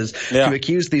she is to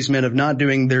accuse these men of not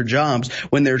doing their jobs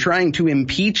when they're trying to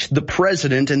impeach the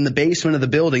president in the basement of the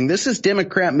building. This is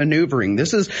Democrat maneuvering.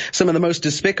 This is some of the most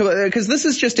despicable, because this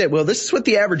is just it. Well, this is what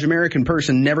the average American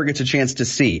person never gets a chance to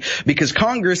see, because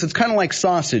Congress, it's kind of like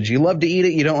sausage. You love to eat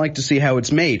it. You don't like to see how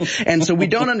it's made. And so we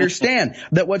don't understand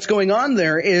that what's going on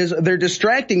there is they're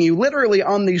distracting you literally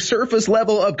on the surface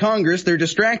level of Congress. They're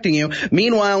distracting you.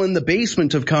 Meanwhile, in the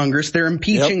basement of Congress, they're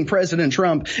impeaching President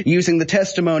Trump using the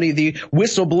testimony, the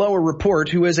whistleblower report,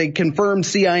 who is a confirmed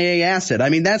CIA asset. I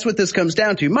mean, that's what this comes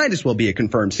down to. Might as well be a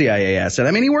confirmed CIA asset.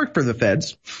 I mean, he worked for the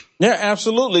feds. Yeah,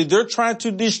 absolutely. They're trying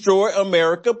to destroy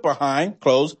America behind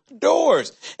closed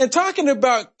doors. And talking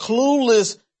about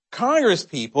clueless Congress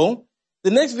people,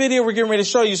 the next video we're getting ready to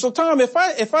show you. So, Tom, if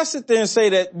I sit there and say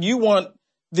that you want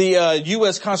the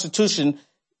U.S. Constitution,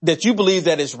 that you believe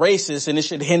that it's racist and it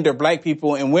should hinder black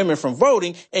people and women from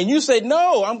voting, and you say,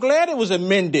 no, I'm glad it was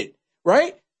amended,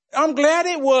 right? I'm glad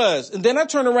it was. And then I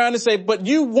turn around and say, but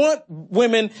you want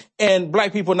women and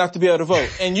black people not to be able to vote.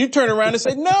 And you turn around and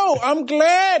say, no, I'm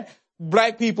glad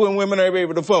black people and women are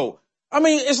able to vote. I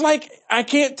mean, it's like I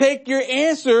can't take your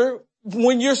answer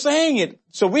when you're saying it.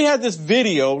 So we have this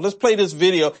video. Let's play this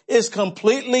video. It's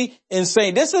completely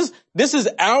insane. This is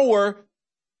our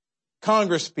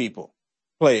Congress people.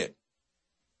 Play it.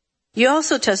 You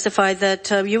also testified that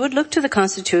you would look to the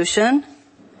Constitution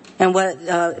and what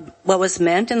was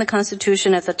meant in the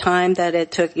Constitution at the time that it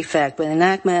took effect, with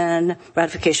enactment,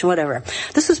 ratification, whatever.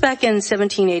 This was back in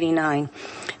 1789,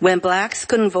 when blacks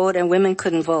couldn't vote and women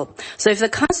couldn't vote. So if the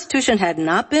Constitution had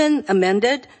not been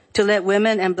amended to let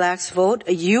women and blacks vote,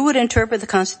 you would interpret the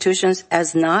Constitution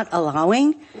as not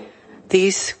allowing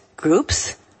these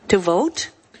groups to vote?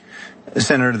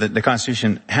 Senator, the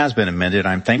Constitution has been amended.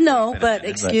 I'm thankful. No, but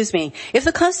excuse me. If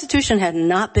the Constitution had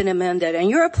not been amended, and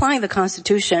you're applying the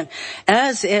Constitution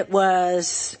as it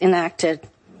was enacted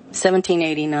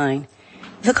 1789,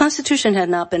 if the Constitution had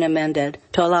not been amended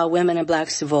to allow women and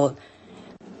blacks to vote,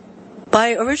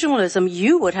 by originalism,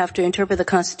 you would have to interpret the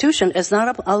Constitution as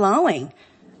not allowing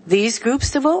these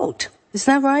groups to vote.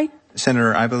 Isn't that right?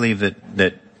 Senator, I believe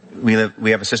that we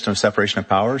have a system of separation of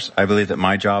powers. I believe that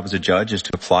my job as a judge is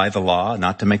to apply the law,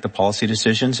 not to make the policy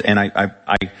decisions. And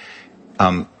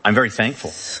I'm very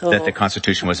thankful that the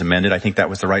Constitution was amended. I think that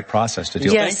was the right process to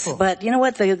do. Yes, but you know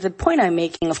what? The point I'm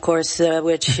making, of course,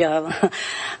 which Here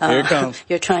it comes.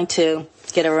 You're trying to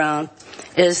get around,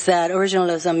 is that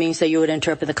originalism means that you would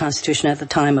interpret the Constitution at the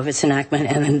time of its enactment,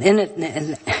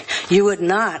 and you would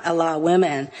not allow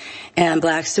women and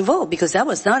blacks to vote, because that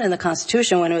was not in the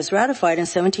Constitution when it was ratified in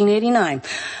 1789.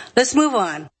 Let's move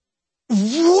on.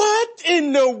 What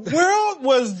in the world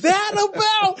was that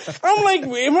about? I'm like,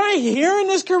 am I hearing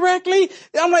this correctly?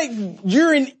 I'm like,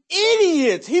 you're an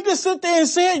idiot. He just sit there and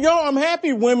said, yo, I'm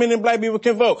happy women and black people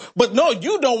can vote. But no,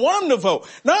 you don't want them to vote.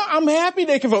 No, I'm happy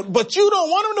they can vote, but you don't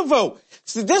want them to vote.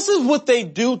 See, this is what they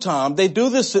do, Tom. They do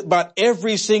this about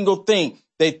every single thing.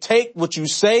 They take what you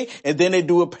say and then they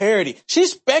do a parody.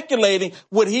 She's speculating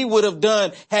what he would have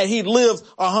done had he lived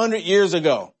 100 years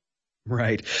ago.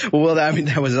 Right. Well, I mean,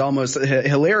 that was almost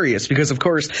hilarious because, of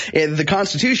course, the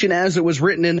Constitution as it was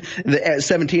written in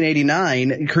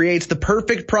 1789 creates the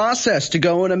perfect process to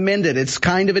go and amend it. It's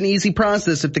kind of an easy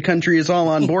process if the country is all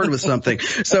on board with something.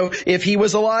 So if he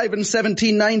was alive in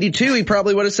 1792, he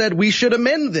probably would have said, we should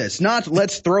amend this, not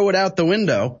let's throw it out the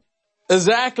window.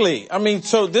 Exactly. I mean,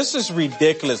 so this is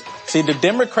ridiculous. See, the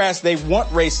Democrats, they want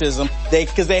racism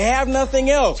because they have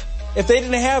nothing else. If they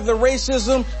didn't have the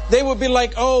racism, they would be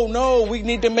like, oh no, we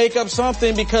need to make up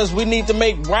something because we need to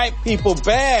make white people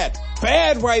bad.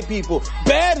 Bad white people.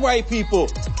 Bad white people.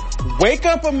 Wake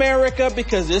up, America,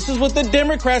 because this is what the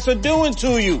Democrats are doing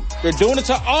to you. They're doing it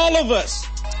to all of us.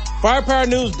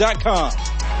 FirepowerNews.com.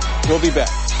 We'll be back.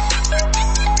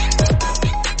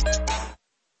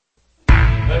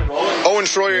 Owen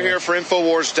Schroyer here for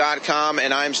Infowars.com,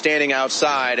 and I'm standing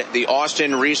outside the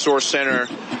Austin Resource Center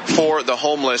for the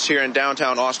homeless here in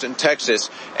downtown Austin, Texas.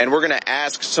 And we're going to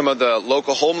ask some of the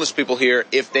local homeless people here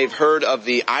if they've heard of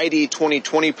the ID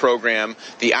 2020 program,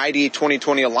 the ID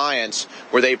 2020 Alliance,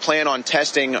 where they plan on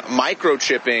testing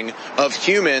microchipping of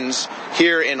humans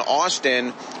here in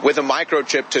Austin with a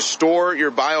microchip to store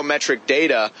your biometric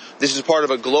data. This is part of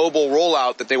a global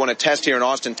rollout that they want to test here in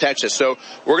Austin, Texas. So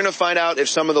we're going to find out if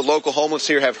some of the local homeless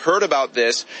here have heard about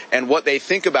this and what they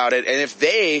think about it, and if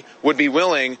they would be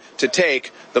willing to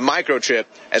take the microchip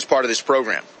as part of this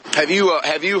program. Have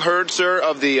you heard, sir,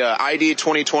 of the ID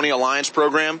 2020 Alliance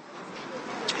program?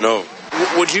 No.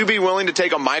 Would you be willing to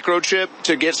take a microchip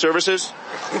to get services?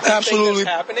 Absolutely,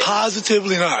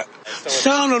 positively not.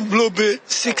 Sound a little bit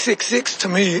 666 to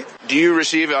me. Do you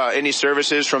receive any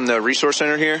services from the resource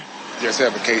center here? Yes, I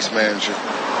have a case manager.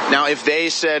 Now, if they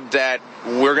said that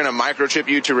we're going to microchip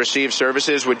you to receive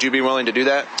services, would you be willing to do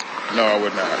that? No, I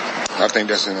would not. I think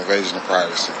that's an invasion of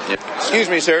privacy. Excuse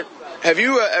me, sir. Have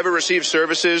you ever received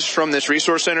services from this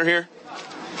resource center here?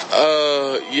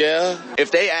 Yeah.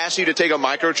 If they asked you to take a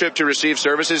microchip to receive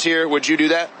services here, would you do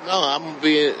that? No, I'm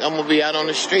gonna be out on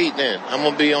the street then. I'm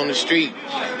gonna be on the street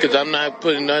because I'm not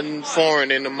putting nothing foreign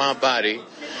into my body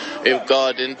if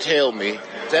God didn't tell me.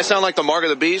 Does that sound like the mark of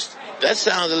the beast? That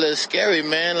sounds a little scary,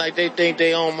 man. Like they think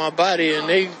they own my body and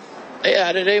they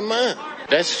out of their mind.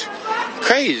 That's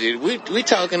crazy. We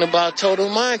talking about total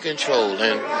mind control.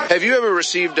 And have you ever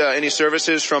received any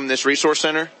services from this resource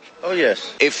center? Oh,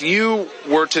 yes. If you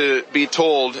were to be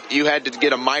told you had to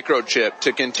get a microchip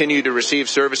to continue to receive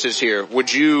services here,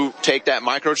 would you take that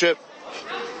microchip?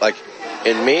 Like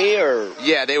in me or?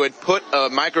 Yeah, they would put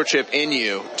a microchip in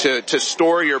you to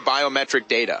store your biometric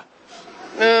data.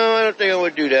 No, I don't think I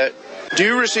would do that. Do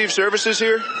you receive services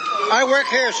here? I work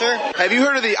here, sir. Have you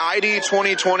heard of the ID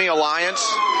 2020 Alliance?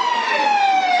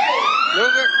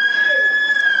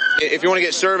 If you want to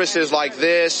get services like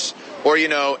this, or, you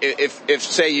know, if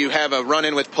say you have a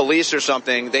run-in with police or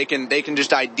something, they can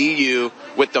just ID you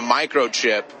with the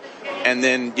microchip, and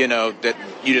then, you know, that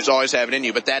you just always have it in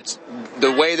you. But that's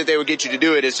the way that they would get you to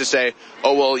do it, is to say,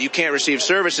 oh, well, you can't receive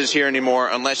services here anymore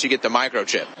unless you get the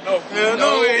microchip.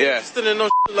 No, interested in no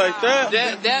shit like that.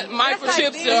 That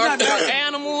microchips are for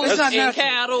animals and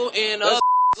cattle and other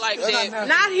like that.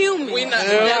 Not human. We not.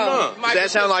 Does that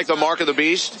sound like the mark of the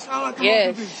beast?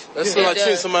 Yes. That sounds like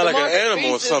treating somebody like an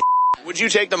animal or something. Would you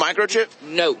take the microchip?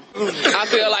 No. I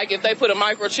feel like if they put a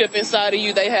microchip inside of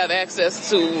you, they have access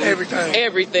to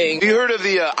everything. Have you heard of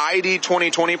the ID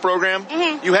 2020 program?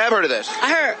 Mm-hmm. You have heard of this?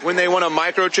 I heard. When they want to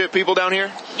microchip people down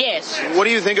here? Yes. What do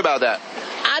you think about that?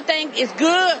 I think it's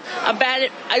good about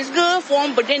it. It's good for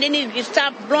them, but then they need to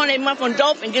stop blowing their money on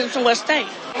dope and get them somewhere to stay.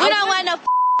 We don't want no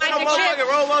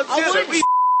microchip.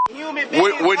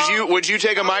 Would you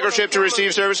take a microchip to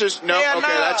receive services? No? Okay,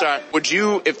 that's all right. Would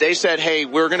you, if they said, hey,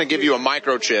 we're going to give you a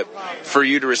microchip for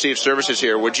you to receive services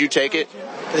here, would you take it?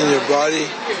 In your body?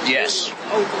 Yes.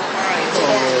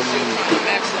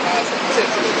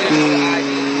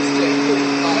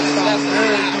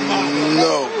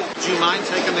 No. Do you mind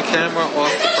taking the camera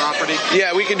off the property?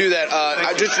 Yeah, we can do that.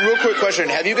 Just a real quick question.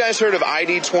 Have you guys heard of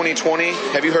ID 2020?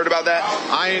 Have you heard about that?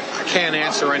 I can't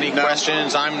answer any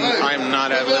questions. I'm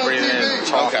not at liberty to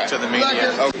talk to the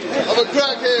media. Okay. I'm a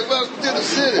crackhead. Welcome to the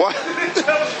city. What?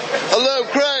 I love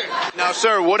crack. Now,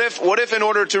 sir, what if in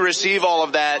order to receive all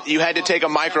of that, you had to take a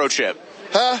microchip?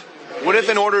 Huh? What if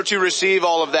in order to receive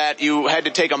all of that, you had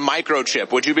to take a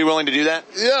microchip? Would you be willing to do that?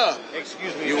 Yeah.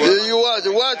 Excuse me. You watch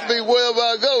me wherever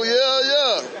I go.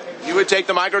 Yeah. You would take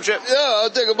the microchip? Yeah,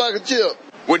 I'll take a microchip.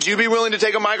 Would you be willing to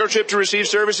take a microchip to receive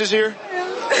services here?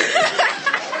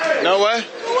 No way?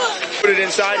 Put it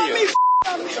inside you.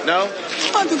 No?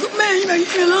 Man, you make me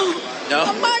feel alone. No?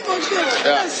 A microchip.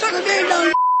 Yeah. Suck a damn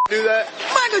down. Do that?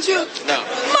 Microchip. No.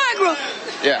 Micro.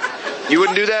 Yeah. You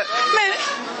wouldn't do that? Man,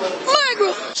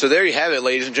 micro. So there you have it,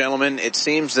 ladies and gentlemen. It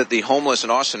seems that the homeless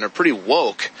in Austin are pretty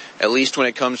woke, at least when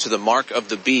it comes to the mark of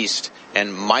the beast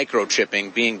and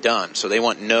microchipping being done. So they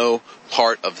want no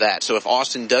part of that. So if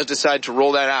Austin does decide to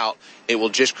roll that out, it will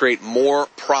just create more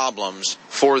problems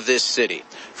for this city.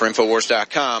 For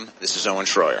Infowars.com, this is Owen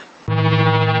Schroyer.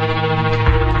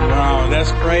 Wow,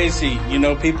 that's crazy. You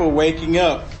know, people waking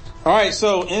up. All right,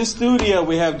 so in studio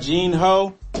we have Gene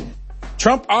Ho,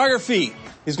 Trumpography.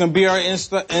 He's going to be our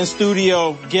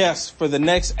in-studio guest for the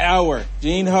next hour.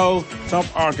 Gene Ho,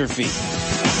 Trumpography.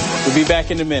 We'll be back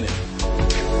in a minute.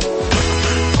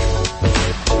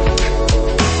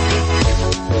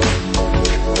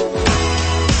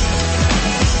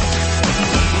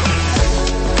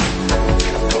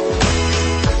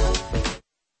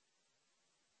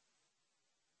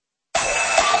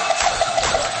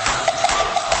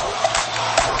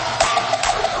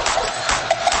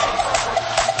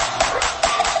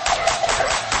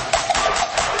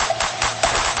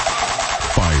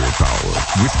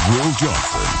 with Will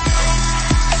Johnson.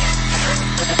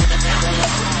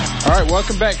 All right,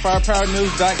 welcome back.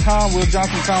 FirepowerNews.com. Will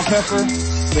Johnson, Tom Pepper.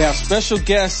 We have special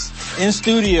guests in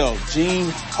studio, Gene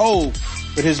Ho,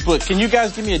 with his book. Can you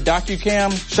guys give me a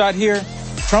docu-cam shot here?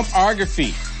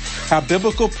 Trumpography, how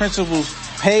biblical principles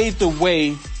paved the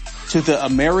way to the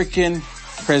American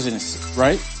presidency,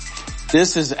 right?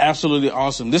 This is absolutely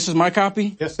awesome. This is my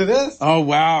copy? Yes, it is. Oh,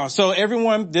 wow. So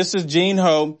everyone, this is Gene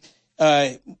Ho.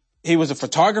 He was a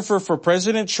photographer for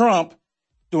President Trump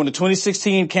during the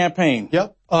 2016 campaign.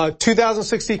 Yep.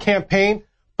 2016 campaign,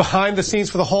 behind the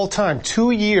scenes for the whole time.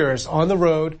 2 years on the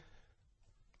road,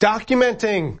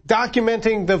 documenting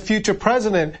the future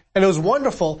president. And it was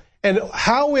wonderful. And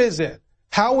how is it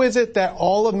that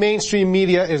all of mainstream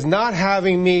media is not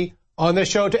having me on the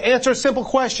show to answer a simple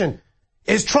question?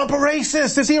 Is Trump a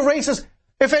racist? Is he a racist?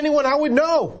 If anyone, I would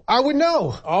know.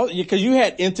 Because you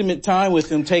had intimate time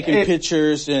with him, taking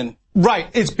pictures and... Right.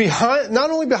 It's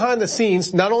not only behind the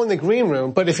scenes, not only in the green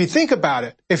room, but if you think about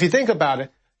it,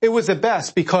 it was the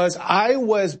best because I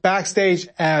was backstage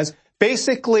as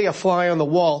basically a fly on the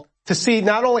wall to see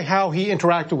not only how he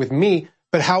interacted with me,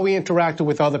 but how he interacted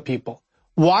with other people.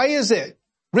 Why is it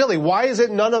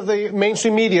none of the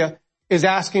mainstream media is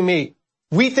asking me,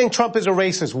 we think Trump is a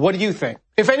racist. What do you think?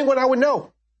 If anyone, I would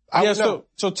know.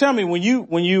 So tell me, when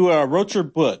you wrote your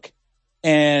book,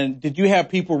 and did you have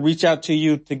people reach out to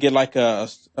you to get like a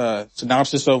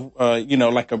synopsis of,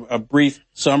 like a brief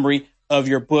summary of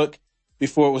your book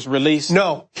before it was released?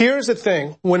 No. Here's the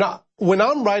thing. When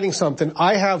I'm writing something,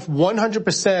 I have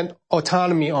 100%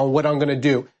 autonomy on what I'm going to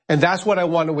do. And that's what I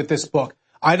wanted with this book.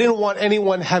 I didn't want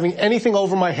anyone having anything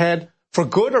over my head for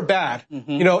good or bad.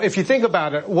 Mm-hmm. If you think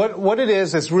about it, what it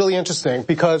is really interesting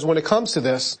because when it comes to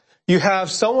this, you have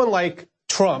someone like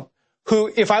Trump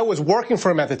who, if I was working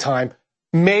for him at the time,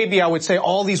 maybe I would say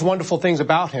all these wonderful things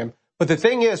about him. But the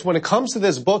thing is, when it comes to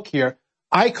this book here,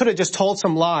 I could have just told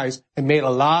some lies and made a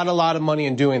lot of money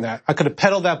in doing that. I could have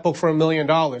peddled that book for $1 million.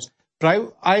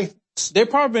 But they've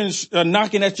probably been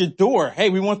knocking at your door. Hey,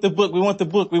 we want the book. We want the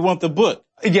book. We want the book.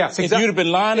 Yes, exactly. If you'd have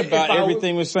been lying about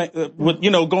everything was saying,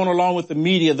 going along with the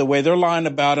media the way they're lying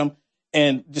about him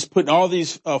and just putting all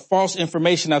these false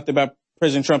information out there about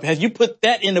President Trump. Had you put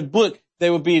that in a book, they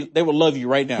would love you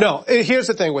right now. No, here's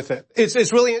the thing with it.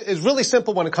 It's really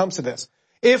simple when it comes to this.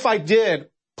 If I did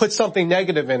put something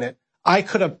negative in it, I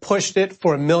could have pushed it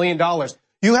for $1 million.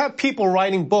 You have people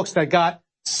writing books that got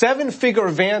 7-figure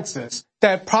advances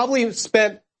that probably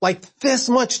spent like this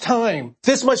much time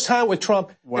with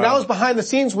Trump. Wow. And I was behind the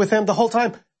scenes with him the whole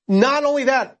time. Not only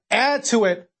that, add to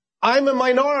it, I'm a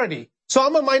minority. So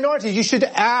I'm a minority. You should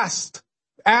ask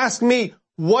me,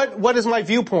 what is my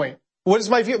viewpoint? What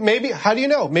is my view? Maybe, how do you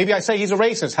know? Maybe I say he's a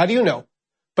racist. How do you know?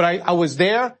 But I was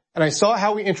there and I saw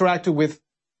how he interacted with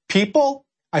people.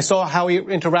 I saw how he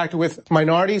interacted with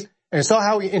minorities and I saw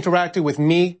how he interacted with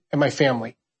me and my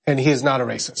family. And he is not a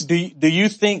racist. Do you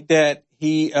think that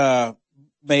he, does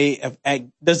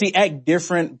he act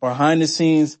different behind the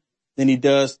scenes than he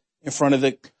does in front of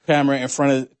the camera, in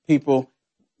front of people?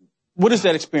 What is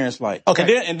that experience like?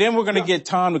 Okay. And then we're going to get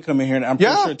Tom to come in here and I'm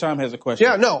pretty sure Tom has a question.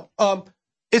 Yeah, no.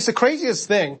 It's the craziest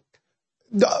thing.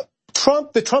 The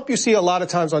Trump you see a lot of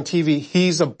times on TV,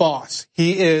 he's a boss.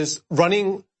 He is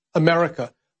running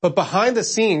America. But behind the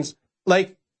scenes,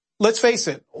 like, let's face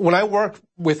it, when I worked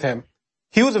with him,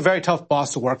 he was a very tough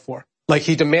boss to work for. Like,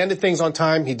 he demanded things on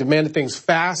time. He demanded things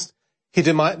fast. He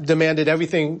demanded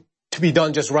everything to be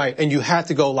done just right. And you had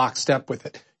to go lockstep with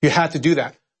it. You had to do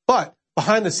that. But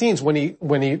behind the scenes, when he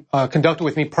conducted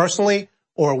with me personally,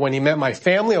 or when he met my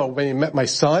family, or when he met my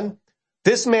son,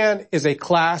 this man is a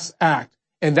class act.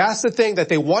 And that's the thing that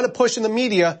they want to push in the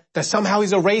media, that somehow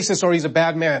he's a racist or he's a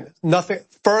bad man. Nothing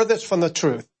furthest from the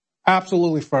truth.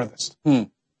 Absolutely furthest. You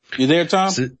there,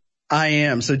 Tom? I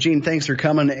am. So, Gene, thanks for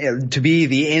coming to be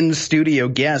the in-studio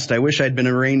guest. I wish I'd been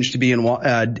arranged to be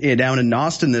down in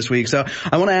Austin this week. So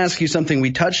I want to ask you something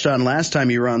we touched on last time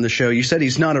you were on the show. You said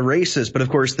he's not a racist, but of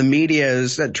course the media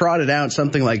has trotted out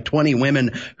something like 20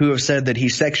 women who have said that he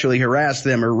sexually harassed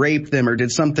them or raped them or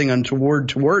did something untoward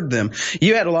toward them.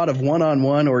 You had a lot of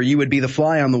one-on-one, or you would be the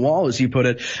fly on the wall, as you put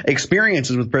it,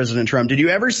 experiences with President Trump. Did you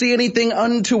ever see anything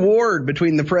untoward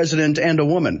between the president and a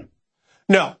woman?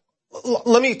 No.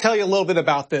 Let me tell you a little bit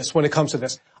about this when it comes to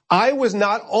this. I was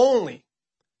not only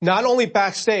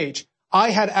backstage, I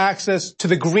had access to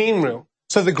the green room.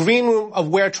 So the green room of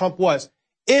where Trump was.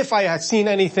 If I had seen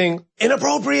anything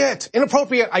inappropriate,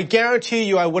 I guarantee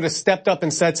you I would have stepped up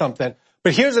and said something.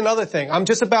 But here's another thing. I'm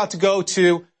just about to go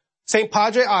to St.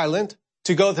 Padre Island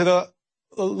to go to the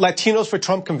Latinos for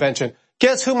Trump convention.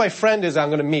 Guess who my friend is I'm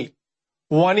going to meet?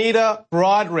 Juanita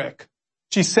Broaddrick.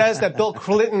 She says that Bill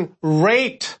Clinton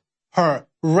raped her.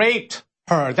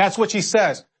 That's what she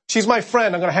says. She's my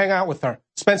friend. I'm going to hang out with her,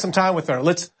 spend some time with her.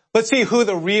 Let's see who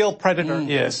the real predator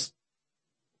is.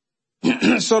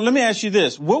 So let me ask you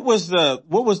this. What was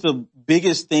the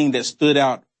biggest thing that stood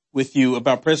out with you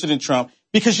about President Trump?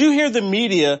 Because you hear the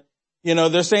media,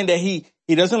 they're saying that he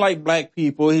doesn't like black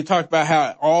people. He talked about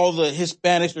how all the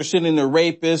Hispanics are sitting there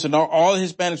rapists, and all the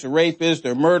Hispanics are rapists,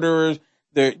 they're murderers,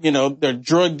 they're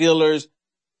drug dealers.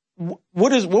 What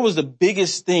was the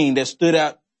biggest thing that stood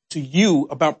out to you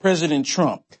about President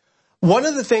Trump? One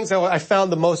of the things that I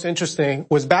found the most interesting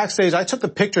was backstage. I took the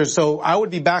pictures, so I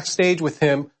would be backstage with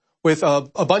him with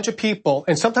a bunch of people,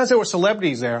 and sometimes there were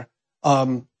celebrities there,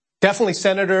 definitely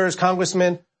senators,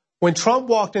 congressmen. When Trump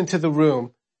walked into the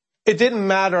room, it didn't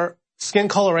matter skin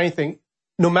color or anything.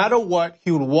 No matter what,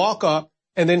 he would walk up,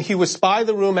 and then he would spy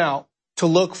the room out to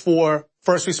look for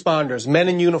first responders, men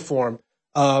in uniform,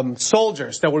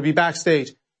 soldiers that would be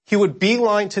backstage. He would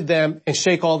beeline to them and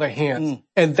shake all their hands.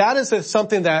 And that is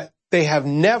something that they have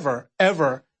never,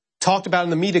 ever talked about in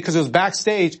the media because it was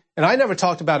backstage, and I never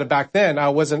talked about it back then. I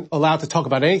wasn't allowed to talk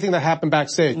about anything that happened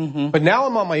backstage. But now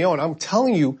I'm on my own. I'm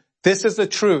telling you, this is the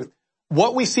truth.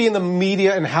 What we see in the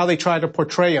media and how they try to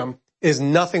portray him is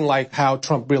nothing like how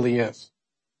Trump really is.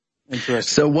 Interesting.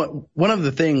 So one of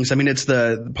the things, it's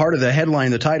the part of the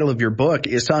headline, the title of your book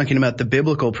is talking about the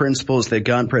biblical principles that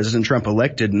got President Trump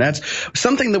elected. And that's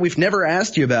something that we've never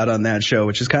asked you about on that show,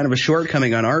 which is kind of a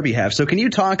shortcoming on our behalf. So can you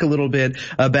talk a little bit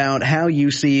about how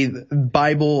you see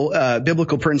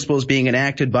biblical principles being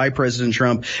enacted by President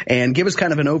Trump and give us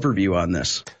kind of an overview on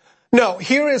this? No,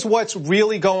 here is what's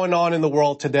really going on in the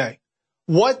world today.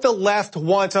 What the left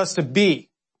wants us to be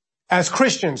as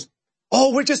Christians.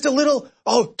 We're just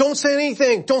don't say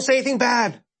anything. Don't say anything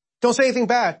bad. Don't say anything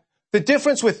bad. The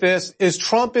difference with this is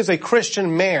Trump is a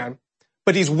Christian man,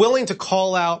 but he's willing to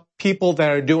call out people that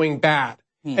are doing bad.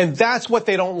 And that's what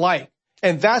they don't like.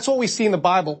 And that's what we see in the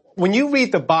Bible. When you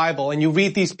read the Bible and you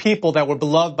read these people that were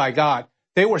beloved by God,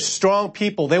 they were strong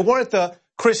people. They weren't the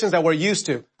Christians that we're used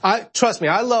to. Trust me,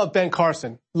 I love Ben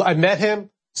Carson. I met him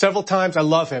several times. I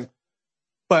love him.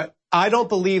 But I don't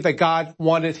believe that God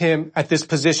wanted him at this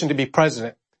position to be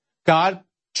president. God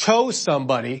chose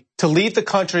somebody to lead the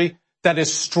country that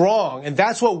is strong. And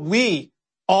that's what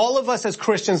all of us as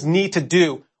Christians need to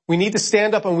do. We need to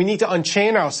stand up and we need to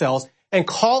unchain ourselves and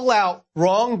call out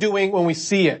wrongdoing when we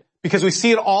see it, because we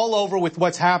see it all over with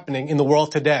what's happening in the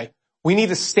world today. We need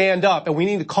to stand up and we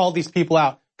need to call these people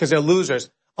out because they're losers.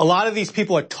 A lot of these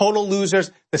people are total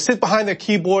losers. They sit behind their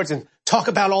keyboards and talk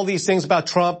about all these things about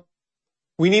Trump.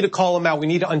 We need to call them out. We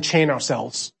need to unchain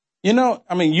ourselves.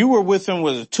 You were with him,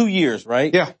 was it 2 years,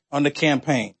 right? Yeah. On the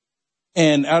campaign.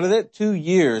 And out of that 2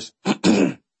 years,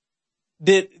 we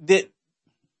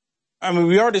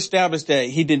already established that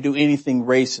he didn't do anything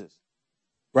racist,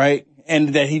 right? And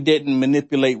that he didn't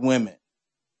manipulate women.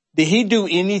 Did he do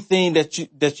anything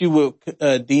that you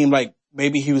would deem like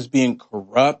maybe he was being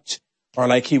corrupt or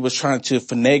like he was trying to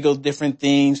finagle different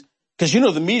things? Because,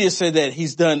 the media said that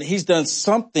he's done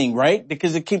something, right?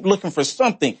 Because they keep looking for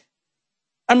something.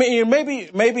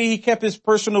 Maybe he kept his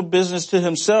personal business to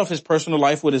himself, his personal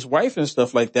life with his wife and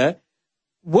stuff like that.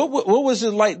 What was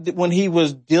it like when he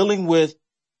was dealing with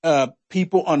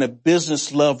people on a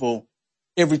business level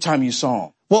every time you saw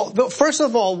him? Well, first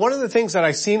of all, one of the things that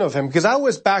I seen of him, because I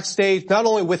was backstage not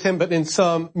only with him, but in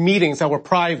some meetings that were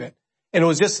private. And it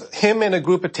was just him and a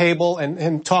group at table and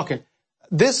him talking.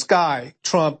 This guy,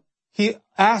 Trump, he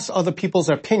asks other people's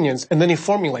opinions and then he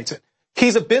formulates it.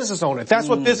 He's a business owner. That's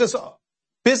what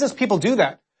business people do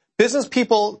that. Business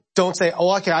people don't say,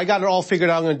 okay, I got it all figured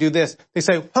out. I'm going to do this. They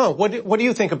say, what do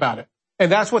you think about it?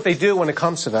 And that's what they do when it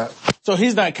comes to that. So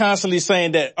he's not constantly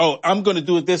saying that, I'm going to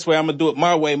do it this way. I'm going to do it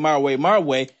my way, my way, my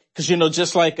way. Because,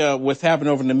 just like what's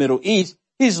happening over in the Middle East,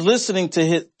 he's listening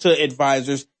to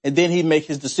advisors, and then he makes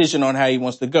his decision on how he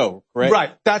wants to go, correct?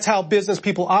 Right. That's how business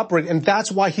people operate, and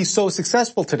that's why he's so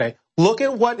successful today. Look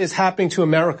at what is happening to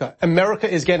America.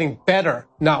 America is getting better,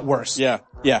 not worse. Yeah.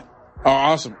 Oh,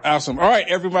 awesome. All right,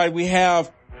 everybody, we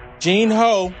have Gene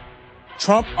Ho,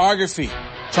 Trumpography.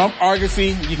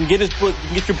 You can get his book. You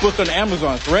can get your book on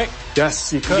Amazon, correct?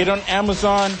 Yes, you can. Get on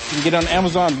Amazon. You can get on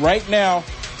Amazon right now.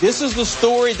 This is the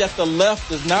story that the left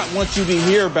does not want you to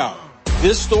hear about.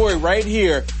 This story right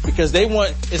here, because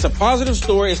it's a positive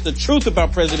story. It's the truth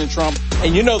about President Trump.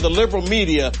 And the liberal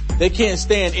media, they can't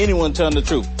stand anyone telling the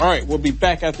truth. All right, we'll be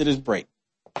back after this break.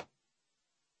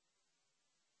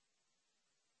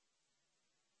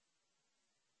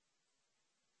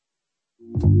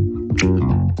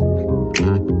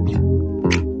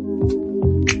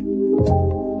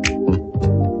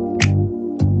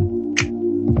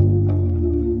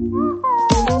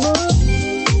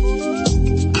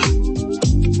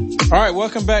 right,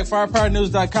 welcome back.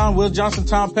 FirePowerNews.com. Will Johnson,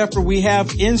 Tom Pepper. We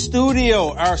have in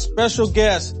studio our special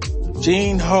guest,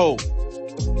 Gene Ho.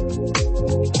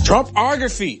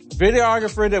 Trumpography,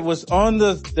 videographer that was on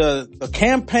the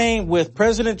campaign with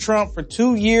President Trump for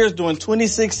 2 years during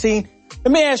 2016.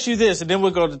 Let me ask you this, and then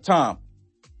we'll go to Tom.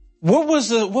 What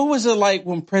was it like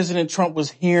when President Trump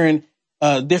was hearing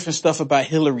different stuff about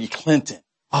Hillary Clinton?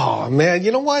 Oh man,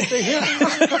 you know what? You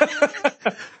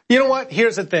know what?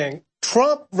 Here's the thing.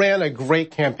 Trump ran a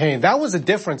great campaign. That was the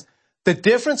difference. The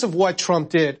difference of what Trump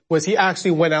did was he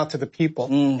actually went out to the people.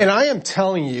 And I am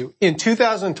telling you, in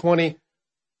 2020,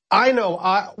 I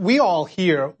know we all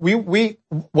here, we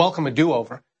welcome a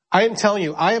do-over. I am telling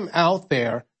you, I am out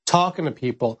there talking to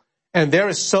people, and there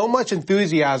is so much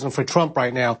enthusiasm for Trump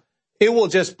right now. It will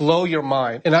just blow your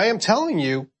mind. And I am telling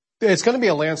you, it's going to be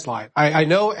a landslide. I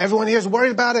know everyone here is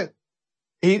worried about it.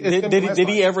 Did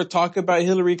he ever talk about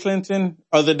Hillary Clinton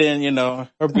other than, her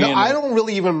being? No, I don't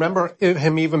really even remember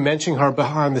him even mentioning her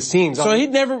behind the scenes.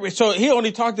 So he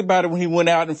only talked about it when he went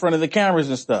out in front of the cameras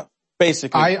and stuff,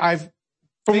 basically.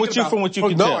 From what you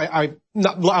can tell.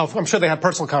 I'm sure they had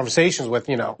personal conversations with,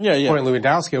 Corey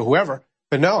Lewandowski or whoever.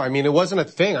 But no, I mean, it wasn't a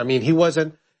thing. I mean, he was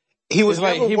she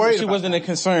wasn't a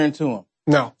concern to him.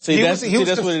 No. That's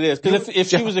what it is. Because if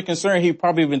she was a concern, he'd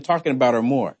probably been talking about her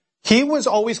more. He was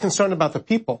always concerned about the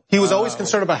people. He was always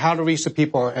concerned about how to reach the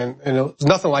people, and it was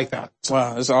nothing like that. So.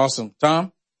 Wow, that's awesome.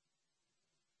 Tom?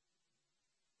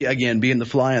 Again, being the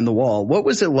fly on the wall, what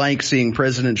was it like seeing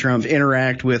President Trump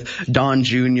interact with Don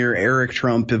Jr., Eric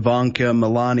Trump, Ivanka,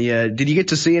 Melania? Did you get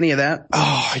to see any of that?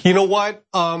 Oh, you know what?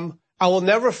 I will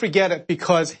never forget it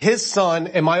because his son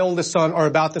and my oldest son are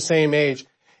about the same age.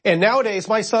 And nowadays,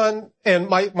 my son and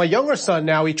my younger son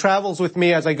now, he travels with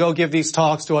me as I go give these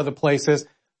talks to other places,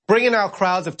 bringing out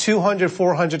crowds of 200,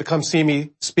 400 to come see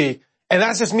me speak. And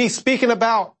that's just me speaking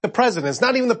about the president. It's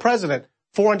not even the president.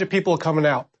 400 people are coming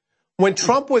out. When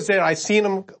Trump was there, I seen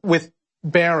him with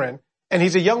Barron, and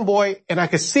he's a young boy, and I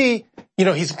could see,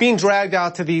 he's being dragged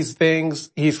out to these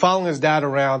things. He's following his dad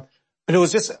around. But it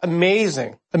was just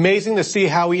amazing to see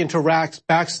how he interacts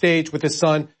backstage with his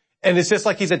son. And it's just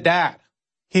like he's a dad.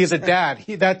 He is a dad.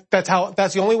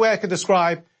 That's the only way I could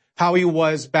describe how he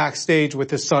was backstage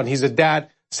with his son. He's a dad.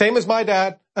 Same as my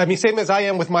dad. Same as I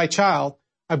am with my child.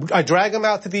 I drag him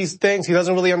out to these things. He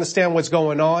doesn't really understand what's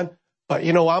going on. But,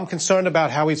 I'm concerned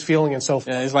about how he's feeling and so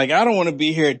forth. Yeah, he's like, I don't want to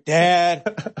be here, Dad.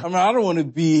 I don't want to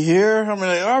be here.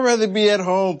 I'd rather be at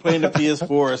home playing the PS4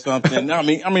 or something.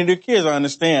 The kids, I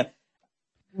understand.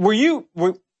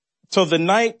 So the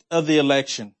night of the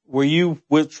election, were you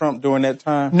with Trump during that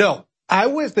time? No. I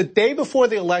was, the day before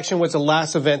the election was the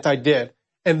last event I did.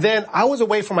 And then I was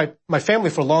away from my family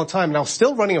for a long time, and I was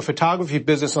still running a photography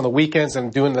business on the weekends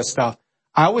and doing this stuff.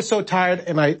 I was so tired,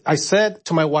 and I said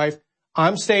to my wife,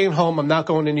 I'm staying home. I'm not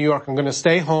going to New York. I'm going to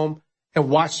stay home and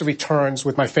watch the returns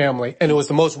with my family. And it was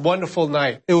the most wonderful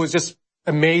night. It was just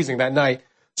amazing that night.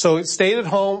 So stayed at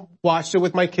home, watched it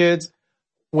with my kids.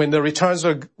 When the returns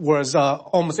was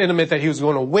almost intimate that he was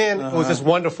going to win, It was just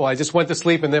wonderful. I just went to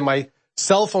sleep, and then my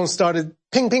cell phone started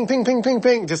ping, ping, ping, ping, ping,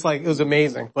 ping. Just like, it was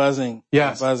amazing. Buzzing.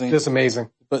 Yes. Buzzing. Just amazing.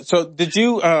 But so did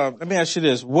you, let me ask you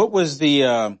this. What was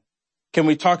can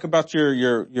we talk about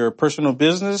your personal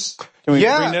business? Can we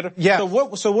bring that up? Yeah. So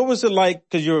what was it like?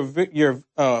 Cause you're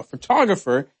a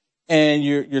photographer and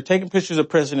you're taking pictures of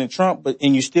President Trump,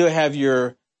 and you still have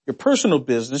your personal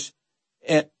business.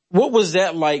 And what was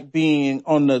that like being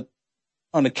on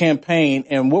the campaign?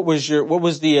 And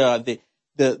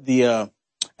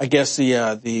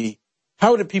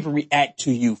how did people react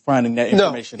to you finding that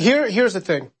information? No, here's the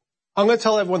thing. I'm going to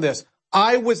tell everyone this.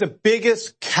 I was the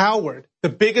biggest coward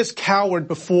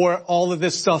before all of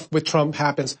this stuff with Trump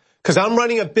happens. Cause I'm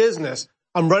running a business,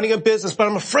 but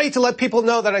I'm afraid to let people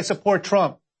know that I support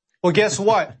Trump. Well, guess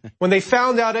what? When they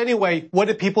found out anyway, what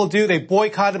did people do? They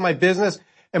boycotted my business,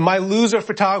 and my loser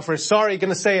photographer, sorry,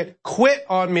 going to say it, quit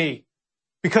on me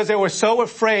because they were so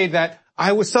afraid that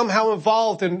I was somehow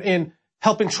involved in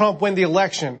helping Trump win the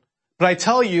election. But I'm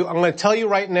going to tell you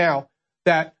right now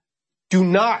that do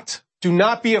not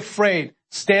be afraid.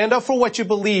 Stand up for what you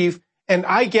believe. And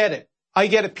I get it.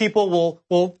 People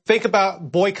will think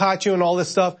about boycott you and all this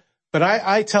stuff. But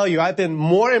I tell you, I've been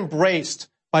more embraced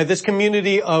by this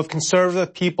community of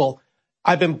conservative people.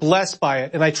 I've been blessed by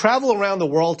it. And I travel around the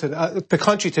world, the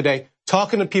country today,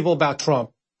 talking to people about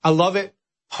Trump. I love it.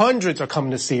 Hundreds are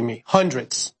coming to see me.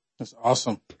 Hundreds. That's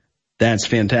awesome. That's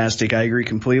fantastic. I agree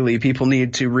completely. People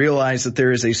need to realize that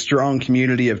there is a strong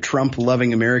community of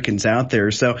Trump-loving Americans out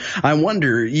there. So I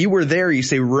wonder, you were there, you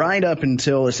say, right up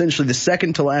until essentially the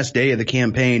second to last day of the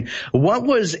campaign. What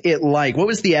was it like? What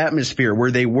was the atmosphere?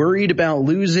 Were they worried about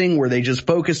losing? Were they just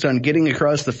focused on getting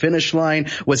across the finish line?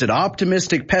 Was it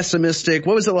optimistic, pessimistic?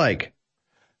 What was it like?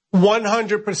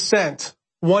 100%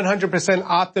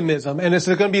 optimism. And it's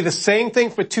going to be the same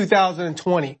thing for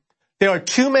 2020. There are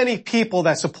too many people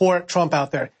that support Trump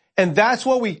out there. And that's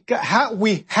what we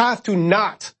have to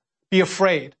not be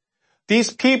afraid. These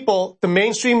people, the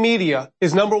mainstream media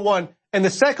is number one. And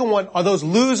the second one are those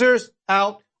losers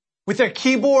out with their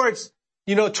keyboards,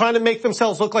 trying to make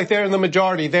themselves look like they're in the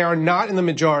majority. They are not in the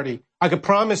majority. I can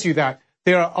promise you that.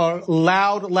 There are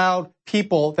loud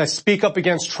people that speak up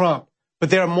against Trump. But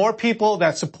there are more people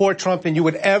that support Trump than you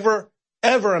would ever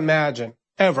imagine.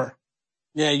 Ever.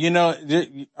 Yeah,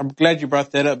 I'm glad you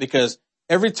brought that up because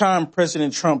every time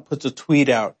President Trump puts a tweet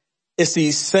out, it's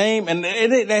the same, and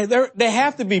they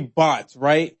have to be bots,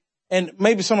 right? And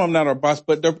maybe some of them not are bots,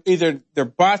 but they're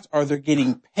bots or they're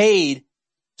getting paid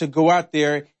to go out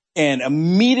there and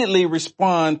immediately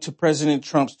respond to President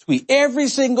Trump's tweet every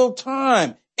single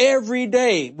time, every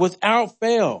day, without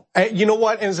fail. You know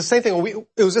what? And it's the same thing.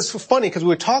 It was just funny because we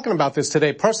were talking about this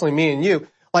today, personally, me and you,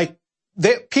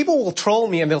 people will troll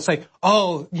me and they'll say,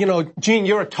 oh, Gene,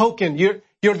 you're a token. You're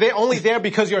only there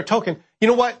because you're a token. You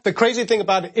know what? The crazy thing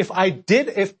about it,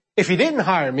 if he didn't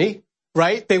hire me,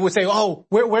 right, they would say, oh,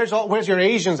 where's your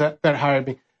Asians that hired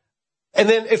me? And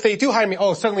then if they do hire me,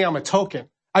 oh, suddenly I'm a token.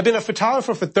 I've been a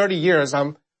photographer for 30 years.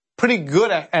 I'm pretty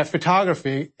good at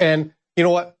photography. And you know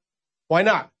what? Why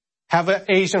not? Have an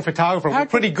Asian photographer. We're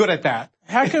pretty good at that.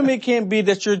 How come it can't be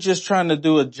that you're just trying to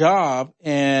do a job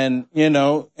and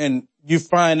you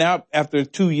find out after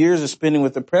 2 years of spending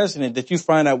with the president that you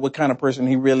find out what kind of person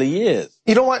he really is?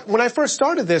 You know what? When I first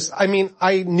started this, I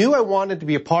knew I wanted to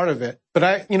be a part of it.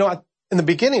 But in the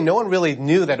beginning, no one really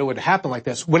knew that it would happen like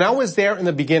this. When I was there in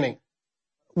the beginning,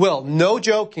 Will, no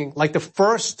joking, like the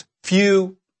first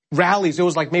few rallies, there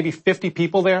was like maybe 50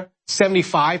 people there,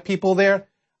 75 people there.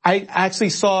 I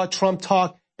actually saw Trump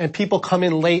talk and people come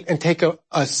in late and take a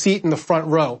seat in the front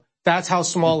row. That's how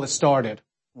small it started.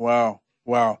 Wow.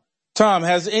 Tom,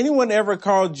 has anyone ever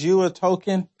called you a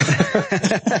token?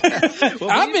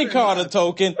 I've been called a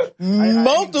token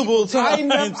multiple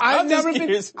times. I've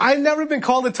never been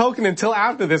called a token until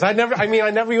after this. I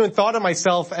never even thought of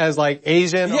myself as like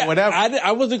Asian or whatever.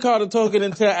 I wasn't called a token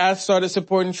until I started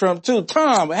supporting Trump too.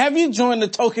 Tom, have you joined the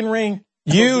token ring?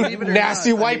 You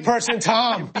nasty white person,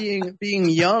 Tom. Being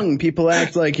young, people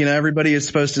act like, everybody is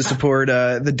supposed to support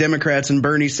the Democrats and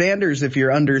Bernie Sanders if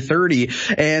you're under 30.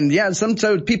 And yeah, some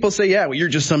people say, you're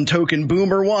just some token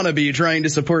boomer wannabe trying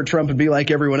to support Trump and be like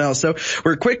everyone else. So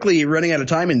we're quickly running out of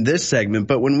time in this segment,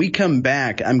 but when we come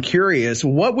back, I'm curious,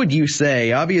 what would you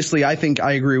say? Obviously, I think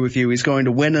I agree with you. He's going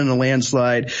to win in a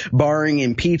landslide, barring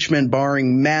impeachment,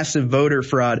 barring massive voter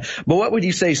fraud. But what would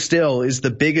you say still is the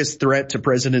biggest threat to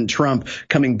President Trump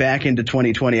coming back into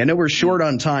 2020? I know we're short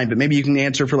on time, but maybe you can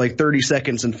answer for like 30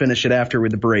 seconds and finish it after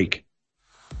with the break.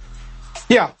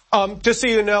 Yeah, just so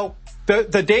you know,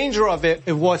 the danger of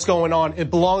what's going on, it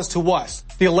belongs to us.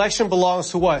 The election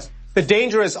belongs to us. The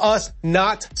danger is us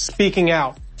not speaking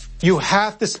out. You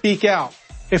have to speak out.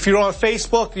 If you're on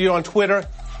Facebook, you're on Twitter,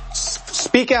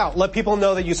 speak out. Let people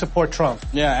know that you support Trump.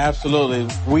 Yeah, absolutely.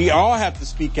 We all have to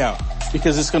speak out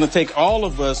because it's going to take all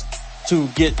of us to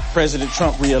get President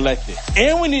Trump reelected.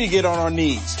 And we need to get on our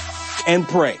knees and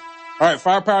pray. All right,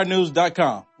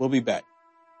 firepowernews.com. We'll be back.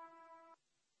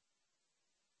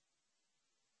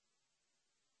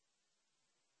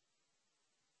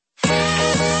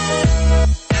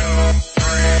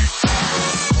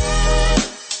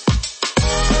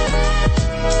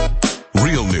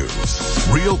 Real news,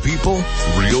 real people,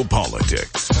 real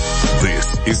politics.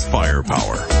 This is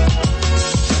Firepower.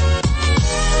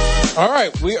 All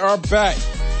right, we are back.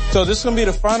 So this is going to be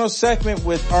the final segment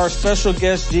with our special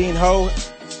guest, Gene Ho.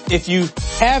 If you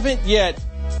haven't yet,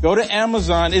 go to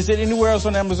Amazon. Is it anywhere else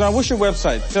on Amazon? What's your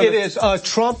website? It is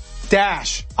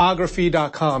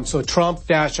Trump-ography.com. So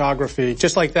Trump-ography,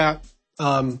 just like that.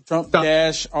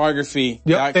 Trump-ography.com.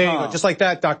 Yep, there you go. Just like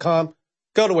that.com.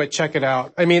 Go to it, check it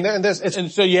out.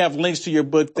 And so you have links to your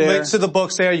book there? Links to the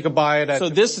books there. You can buy it. So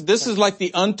this is like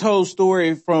the untold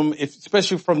story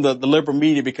especially from the liberal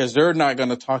media, because they're not going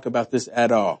to talk about this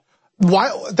at all.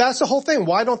 Why? That's the whole thing.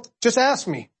 Why don't just ask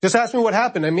me? Just ask me what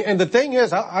happened. And the thing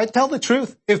is, I tell the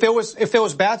truth. If there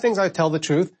was bad things, I tell the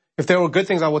truth. If there were good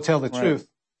things, I will tell the truth.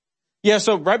 Yeah.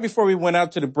 So right before we went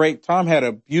out to the break, Tom had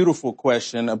a beautiful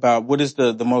question about what is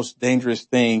the most dangerous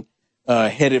thing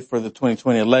headed for the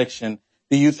 2020 election.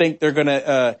 Do you think they're going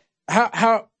to,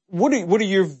 what are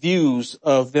your views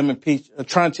of them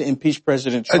trying to impeach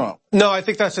President Trump? No, I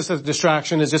think that's just a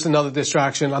distraction. It's just another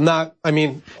distraction. Let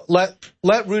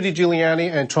Rudy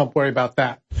Giuliani and Trump worry about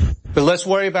that. But let's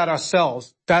worry about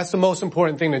ourselves. That's the most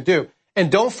important thing to do. And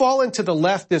don't fall into the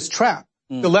leftist trap.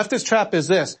 The leftist trap is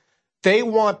this. They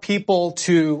want people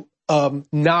to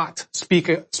not speak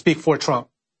for Trump.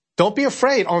 Don't be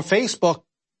afraid on Facebook.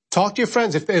 Talk to your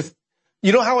friends. If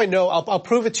you know how I know, I'll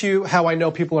prove it to you how I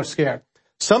know people are scared.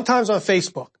 Sometimes on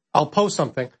Facebook, I'll post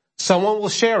something. Someone will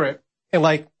share it, and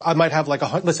I might have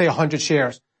let's say 100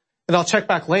 shares. And I'll check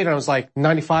back later, and it was like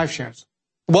 95 shares.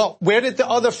 Well, where did the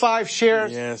other 5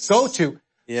 shares go to?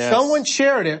 Yes. Someone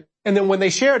shared it, and then when they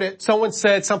shared it, someone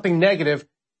said something negative,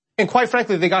 and quite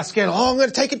frankly, they got scared. Oh, I'm going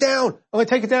to take it down.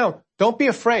 Don't be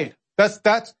afraid.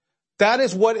 That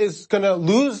is what is going to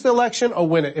lose the election or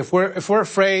win it. If we're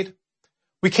afraid,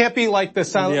 we can't be like the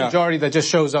silent majority that just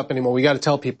shows up anymore. We got to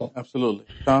tell people. Absolutely.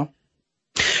 Tom?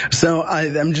 So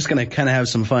I'm just going to kind of have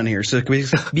some fun here. So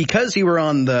because you were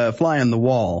on the fly on the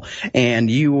wall and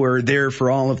you were there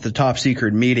for all of the top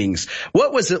secret meetings,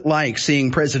 what was it like seeing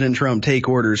President Trump take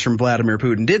orders from Vladimir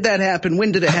Putin? Did that happen?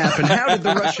 When did it happen? How did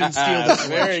the Russians steal this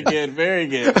election? Very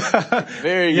good.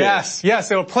 Yes,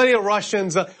 there were plenty of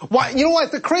Russians. Why? You know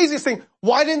what? The craziest thing.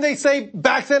 Why didn't they say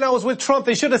back then I was with Trump?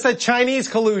 They should have said Chinese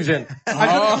collusion. I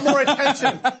could have more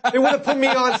attention. They would have put me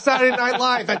on Saturday Night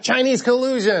Live at Chinese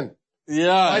collusion.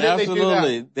 Yeah,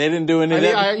 absolutely. They didn't do any of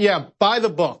that. Buy the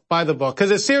book.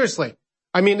 Because it's seriously,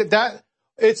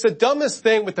 it's the dumbest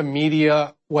thing with the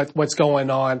media, what's going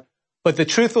on. But the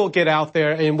truth will get out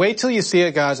there, and wait till you see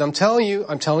it, guys. I'm telling you.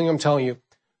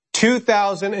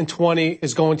 2020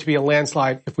 is going to be a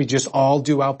landslide if we just all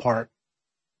do our part.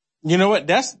 You know what?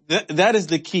 That is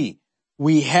the key.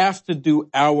 We have to do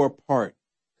our part.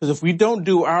 Because if we don't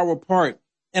do our part,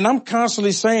 and I'm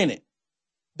constantly saying it,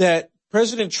 that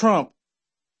President Trump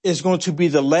is going to be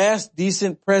the last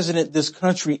decent president this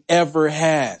country ever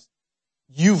has.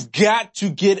 You've got to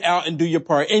get out and do your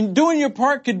part. And doing your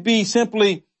part could be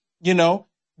simply,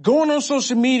 going on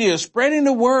social media, spreading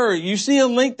the word. You see a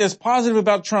link that's positive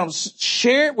about Trump,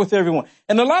 share it with everyone.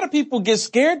 And a lot of people get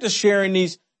scared to sharing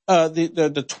these,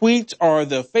 the tweets or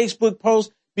the Facebook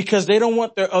posts because they don't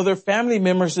want their other family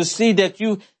members to see that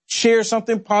you share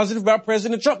something positive about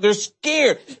President Trump. They're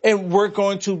scared, and we're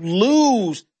going to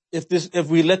lose if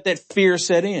we let that fear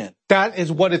set in. That is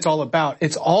what it's all about.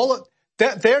 It's all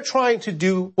that they're trying to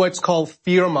do what's called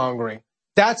fear mongering.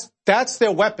 That's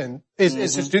their weapon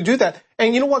is to do that.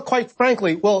 And you know what? Quite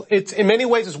frankly, it's in many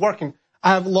ways it's working.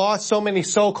 I've lost so many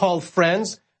so-called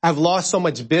friends. I've lost so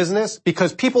much business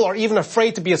because people are even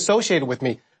afraid to be associated with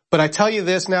me. But I tell you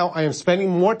this now, I am spending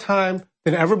more time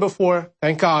than ever before,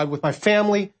 thank God, with my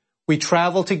family. We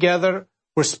travel together.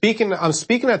 I'm speaking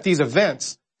at these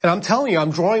events, and I'm telling you,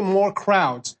 I'm drawing more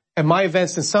crowds at my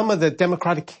events than some of the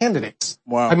Democratic candidates.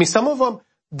 Wow. I mean, some of them,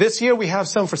 this year we have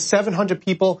some for 700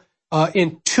 people.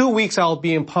 In 2 weeks, I'll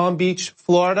be in Palm Beach,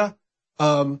 Florida.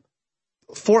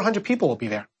 400 people will be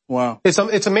there. Wow.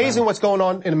 It's amazing what's going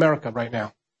on in America right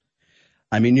now.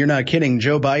 I mean, you're not kidding.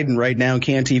 Joe Biden right now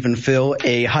can't even fill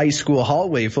a high school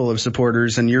hallway full of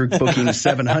supporters, and you're booking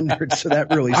 700. So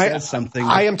that really says something.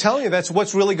 I am telling you, that's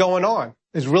what's really going on.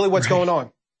 Is really what's going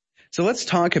on. So let's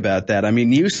talk about that. I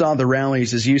mean, you saw the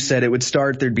rallies, as you said, it would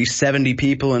start, there'd be 70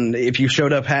 people, and if you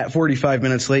showed up 45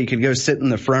 minutes late, you could go sit in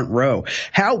the front row.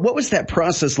 What was that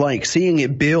process like, seeing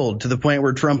it build to the point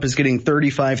where Trump is getting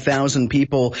 35,000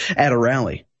 people at a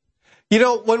rally?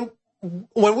 When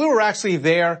we were actually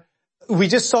there, we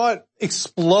just saw it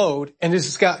explode, and it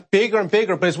just got bigger and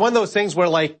bigger. But it's one of those things where,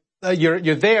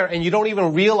 you're there, and you don't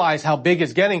even realize how big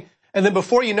it's getting. And then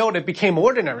before you know it, it became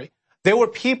ordinary. There were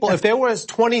people, if there was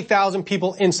 20,000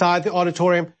 people inside the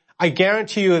auditorium, I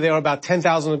guarantee you there were about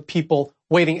 10,000 people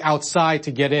waiting outside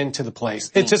to get into the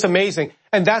place. It's just amazing.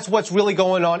 And that's what's really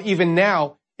going on even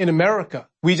now in America.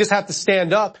 We just have to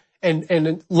stand up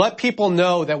and let people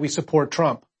know that we support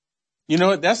Trump. You know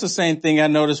what? That's the same thing I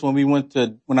noticed when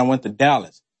I went to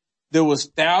Dallas. There was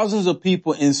thousands of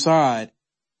people inside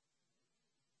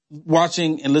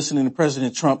watching and listening to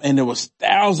President Trump, and there was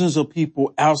thousands of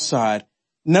people outside.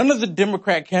 None of the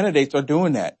Democrat candidates are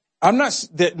doing that.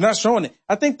 They're not showing it.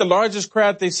 I think the largest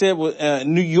crowd they said was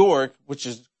New York, which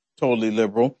is totally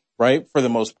liberal, right? For the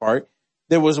most part.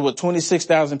 There was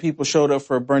 26,000 people showed up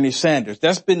for Bernie Sanders.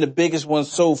 That's been the biggest one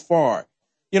so far.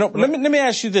 Let me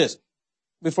ask you this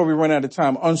before we run out of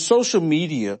time. On social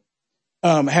media,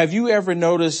 have you ever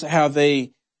noticed how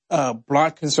they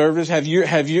block conservatives? Have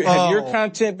your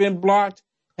content been blocked?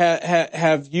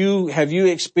 Have you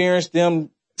experienced them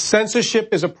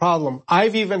censorship is a problem.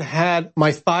 I've even had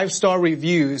my 5-star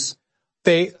reviews.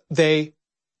 They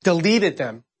deleted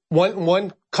them.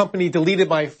 One company deleted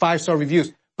my 5-star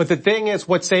reviews. But the thing is,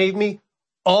 what saved me?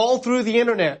 All through the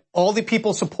internet, all the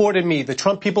people supported me. The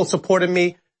Trump people supported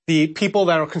me. The people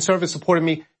that are conservative supported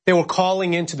me. They were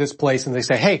calling into this place and they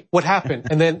say, hey, what happened?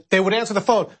 And then they would answer the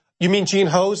phone. You mean Gene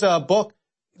Ho's book?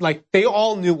 Like, they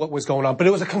all knew what was going on, but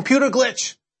it was a computer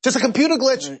glitch. Just a computer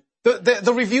glitch. Right.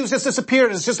 The reviews just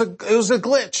disappeared. It was a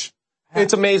glitch.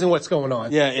 It's amazing what's going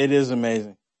on. Yeah, it is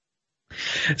amazing.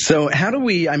 So how do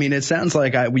we, I mean, it sounds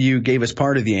like you gave us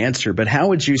part of the answer, but how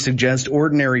would you suggest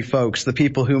ordinary folks, the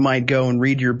people who might go and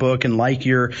read your book and like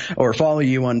or follow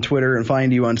you on Twitter and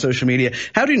find you on social media,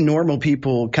 how do normal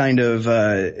people kind of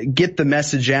get the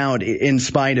message out in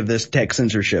spite of this tech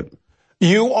censorship?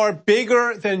 You are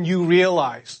bigger than you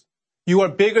realize. You are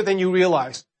bigger than you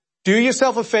realize. Do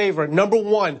yourself a favor. Number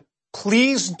one,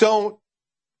 please don't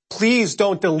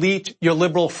delete your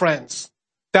liberal friends.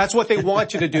 That's what they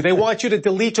want you to do. They want you to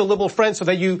delete your liberal friends so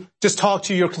that you just talk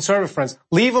to your conservative friends.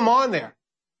 Leave them on there.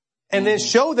 And then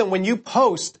show them when you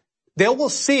post, they will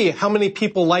see how many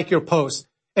people like your post,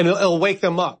 and it'll wake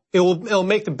them up. It'll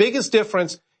make the biggest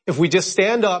difference if we just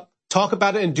stand up, talk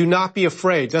about it, and do not be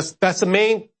afraid. That's the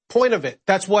main point of it.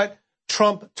 That's what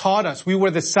Trump taught us. We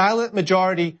were the silent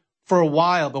majority for a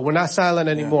while, but we're not silent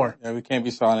anymore. Yeah, we can't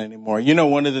be silent anymore. You know,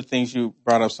 one of the things you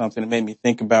brought up something that made me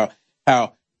think about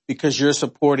how, because you're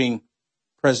supporting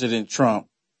President Trump,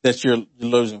 that you're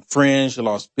losing friends, you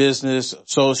lost business,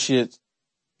 associates.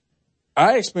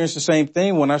 I experienced the same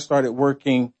thing when I started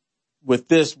working with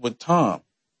Tom.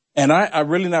 And I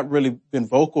really not really been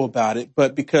vocal about it,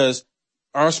 but because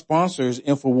our sponsor is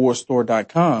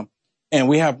InfoWarsStore.com,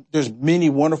 and there's many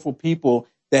wonderful people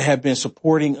that have been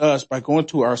supporting us by going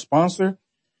to our sponsor.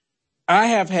 I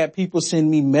have had people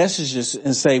send me messages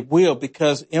and say, Will,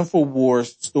 because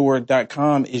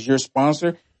InfoWarsStore.com is your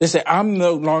sponsor, they say, I'm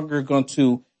no longer going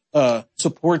to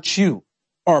support you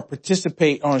or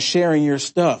participate on sharing your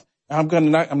stuff. I'm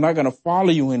not going to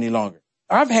follow you any longer.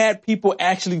 I've had people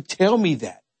actually tell me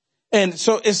that. And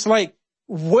so it's like,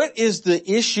 what is the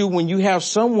issue when you have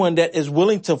someone that is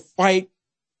willing to fight,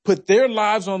 put their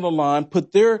lives on the line,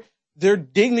 put their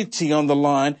dignity on the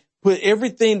line, put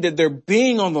everything that they're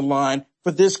being on the line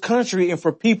for this country and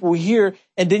for people here,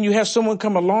 and then you have someone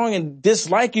come along and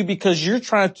dislike you because you're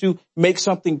trying to make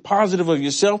something positive of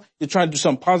yourself. You're trying to do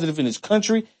something positive in this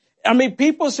country. I mean,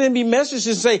 people send me messages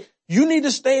and say, you need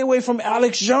to stay away from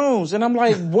Alex Jones. And I'm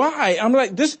like, why? I'm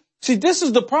like, this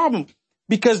is the problem,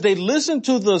 because they listen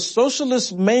to the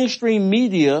socialist mainstream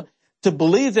media to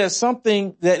believe that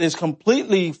something that is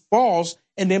completely false,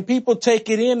 and then people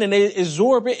take it in and they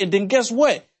absorb it, and then guess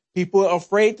what? People are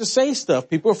afraid to say stuff.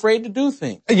 People are afraid to do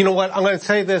things. You know what? I'm going to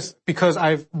say this because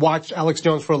I've watched Alex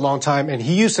Jones for a long time, and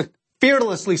he used to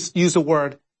fearlessly use the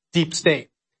word deep state.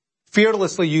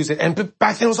 Fearlessly use it. And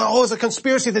back then it was like, oh, it's a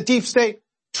conspiracy, the deep state.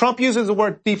 Trump uses the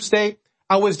word deep state.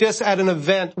 I was just at an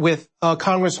event with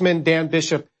Congressman Dan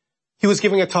Bishop. He was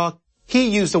giving a talk. He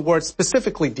used the word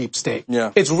specifically deep state.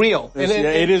 Yeah. It's real.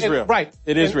 It is real. Right.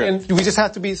 It is real. And we just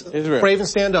have to be brave and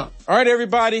stand up. All right,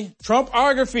 everybody.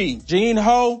 Trumpography. Gene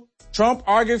Ho,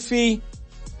 Trumpography.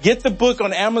 Get the book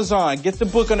on Amazon. Get the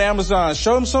book on Amazon.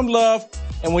 Show them some love.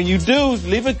 And when you do,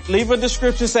 leave a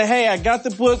description. Say, hey, I got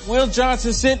the book. Will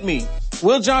Johnson sent me.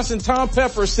 Will Johnson, Tom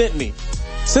Pepper sent me.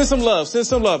 Send some love. Send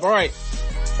some love. All right.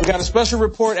 We got a special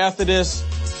report after this.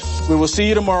 We will see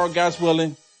you tomorrow, God's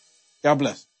willing. God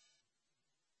bless.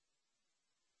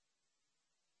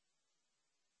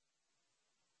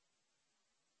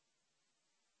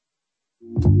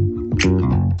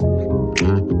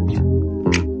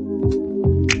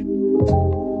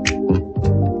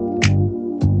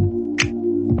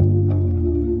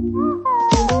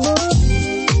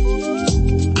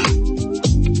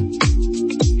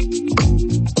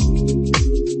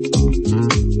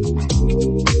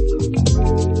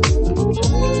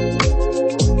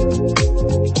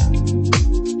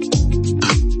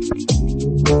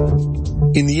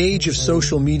 In the age of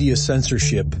social media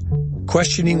censorship,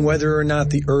 questioning whether or not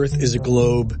the Earth is a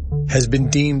globe has been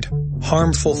deemed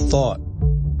harmful thought.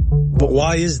 But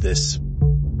why is this?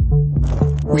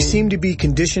 We seem to be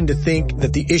conditioned to think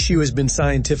that the issue has been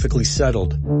scientifically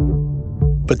settled.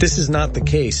 But this is not the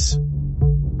case.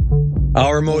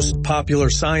 Our most popular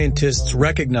scientists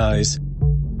recognize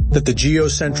that the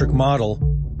geocentric model,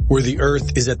 where the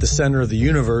Earth is at the center of the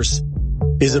universe,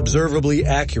 is observably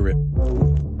accurate.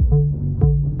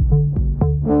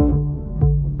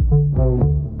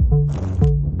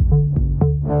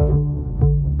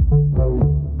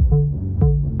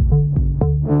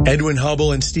 Edwin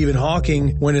Hubble and Stephen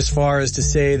Hawking went as far as to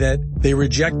say that they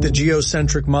reject the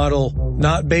geocentric model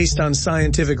not based on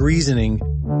scientific reasoning,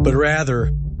 but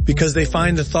rather because they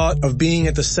find the thought of being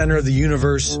at the center of the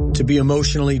universe to be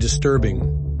emotionally disturbing.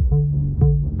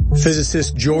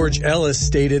 Physicist George Ellis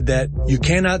stated that you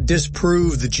cannot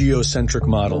disprove the geocentric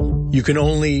model. You can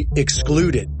only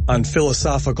exclude it on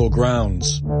philosophical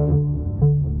grounds.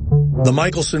 The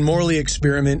Michelson-Morley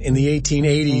experiment in the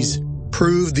 1880s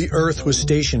proved the Earth was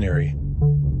stationary,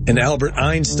 and Albert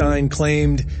Einstein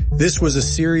claimed this was a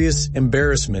serious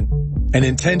embarrassment and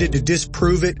intended to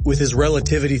disprove it with his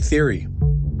relativity theory,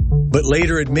 but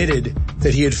later admitted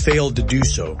that he had failed to do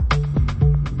so.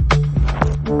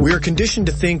 We are conditioned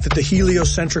to think that the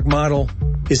heliocentric model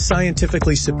is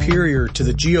scientifically superior to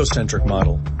the geocentric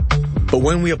model, but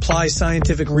when we apply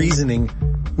scientific reasoning,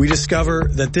 we discover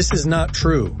that this is not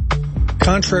true.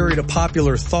 Contrary to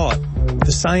popular thought,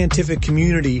 the scientific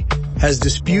community has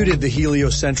disputed the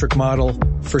heliocentric model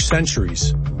for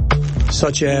centuries,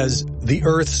 such as the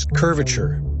Earth's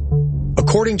curvature.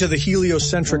 According to the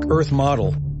heliocentric Earth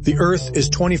model, the Earth is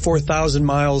 24,000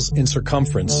 miles in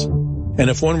circumference, and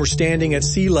if one were standing at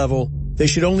sea level, they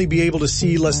should only be able to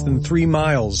see less than 3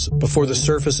 miles before the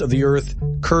surface of the Earth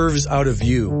curves out of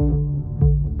view.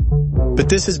 But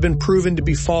this has been proven to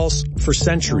be false for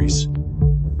centuries.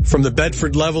 From the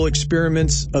Bedford Level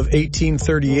experiments of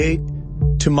 1838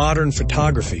 to modern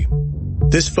photography.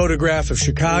 This photograph of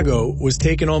Chicago was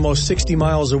taken almost 60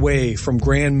 miles away from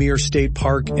Grand Mere State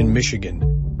Park in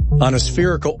Michigan. On a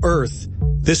spherical Earth,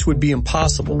 this would be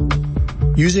impossible.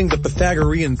 Using the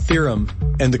Pythagorean theorem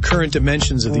and the current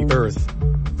dimensions of the Earth,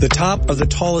 the top of the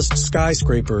tallest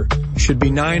skyscraper should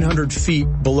be 900 feet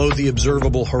below the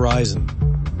observable horizon.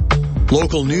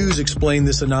 Local news explained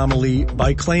this anomaly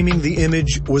by claiming the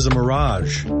image was a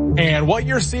mirage. And what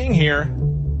you're seeing here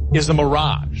is a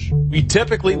mirage. We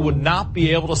typically would not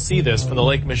be able to see this from the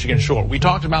Lake Michigan shore. We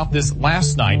talked about this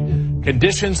last night.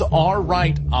 Conditions are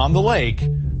right on the lake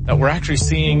that we're actually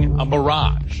seeing a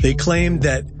mirage. They claimed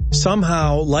that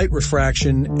somehow light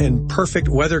refraction and perfect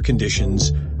weather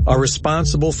conditions are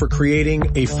responsible for creating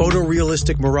a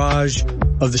photorealistic mirage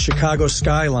of the Chicago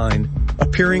skyline,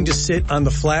 appearing to sit on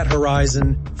the flat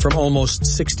horizon from almost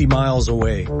 60 miles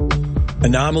away.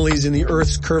 Anomalies in the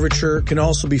Earth's curvature can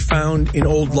also be found in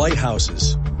old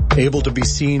lighthouses, able to be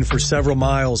seen for several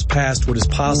miles past what is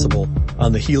possible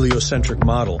on the heliocentric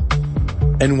model,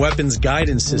 and weapons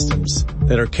guidance systems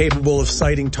that are capable of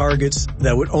sighting targets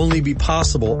that would only be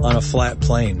possible on a flat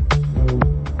plane.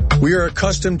 We are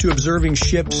accustomed to observing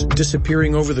ships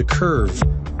disappearing over the curve,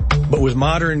 but with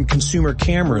modern consumer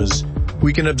cameras,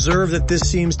 we can observe that this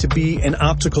seems to be an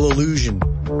optical illusion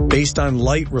based on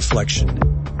light reflection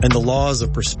and the laws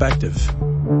of perspective.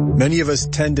 Many of us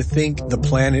tend to think the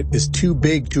planet is too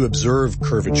big to observe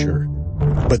curvature,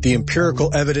 but the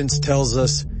empirical evidence tells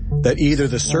us that either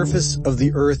the surface of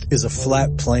the Earth is a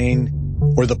flat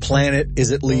plane or the planet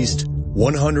is at least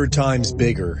 100 times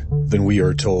bigger than we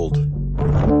are told.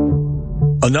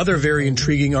 Another very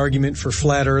intriguing argument for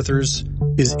flat earthers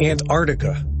is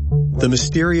Antarctica, the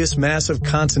mysterious massive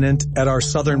continent at our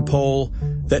southern pole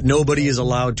that nobody is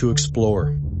allowed to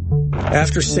explore.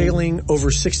 After sailing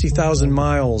over 60,000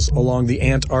 miles along the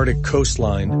Antarctic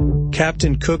coastline,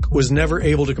 Captain Cook was never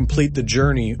able to complete the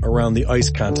journey around the ice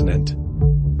continent,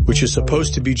 which is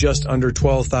supposed to be just under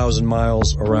 12,000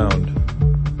 miles around.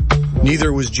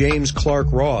 Neither was James Clark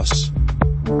Ross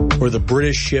or the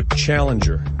British ship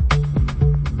Challenger.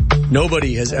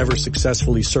 Nobody has ever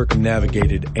successfully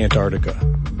circumnavigated Antarctica.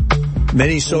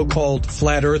 Many so-called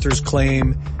flat earthers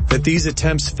claim that these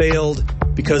attempts failed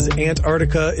because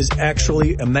Antarctica is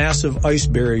actually a massive ice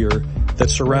barrier that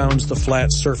surrounds the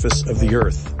flat surface of the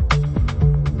Earth.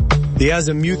 The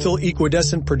Azimuthal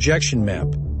Equidistant Projection Map,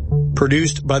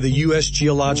 produced by the U.S.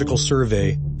 Geological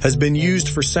Survey, has been used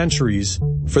for centuries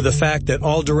for the fact that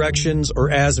all directions or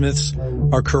azimuths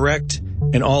are correct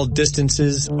and all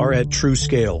distances are at true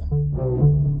scale.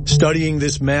 Studying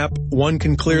this map, one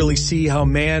can clearly see how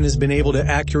man has been able to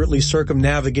accurately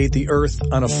circumnavigate the Earth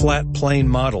on a flat plane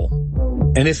model.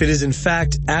 And if it is in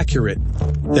fact accurate,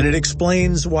 then it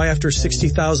explains why after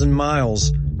 60,000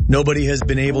 miles, nobody has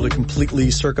been able to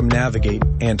completely circumnavigate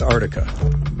Antarctica.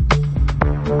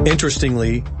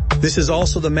 Interestingly, this is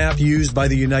also the map used by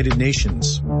the United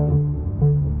Nations.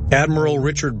 Admiral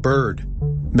Richard Byrd,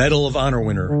 Medal of Honor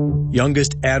winner,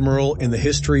 youngest admiral in the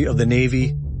history of the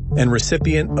Navy, and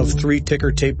recipient of 3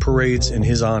 ticker tape parades in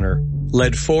his honor,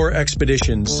 led 4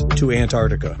 expeditions to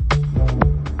Antarctica.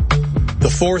 The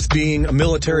 4th being a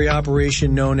military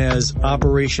operation known as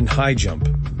Operation High Jump,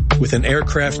 with an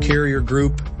aircraft carrier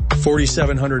group,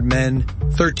 4,700 men,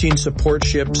 13 support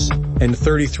ships, and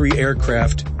 33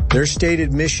 aircraft. Their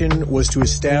stated mission was to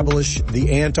establish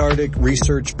the Antarctic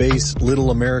research base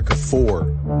Little America 4,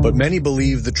 but many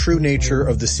believe the true nature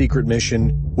of the secret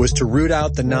mission was to root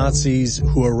out the Nazis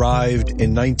who arrived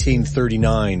in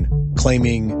 1939,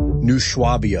 claiming New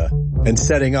Swabia and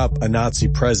setting up a Nazi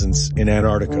presence in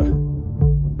Antarctica.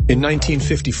 In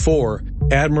 1954,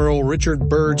 Admiral Richard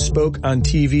Byrd spoke on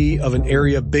TV of an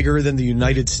area bigger than the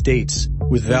United States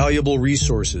with valuable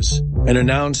resources and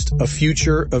announced a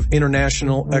future of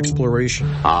international exploration.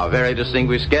 Our very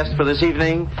distinguished guest for this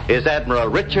evening is Admiral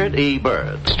Richard E.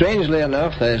 Byrd. Strangely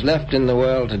enough, there is left in the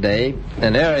world today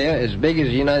an area as big as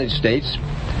the United States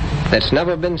that's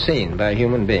never been seen by a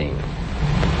human being.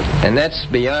 And that's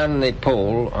beyond the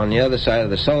pole on the other side of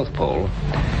the South Pole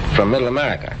from Middle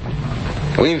America.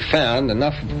 We've found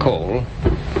enough coal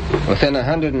within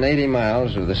 180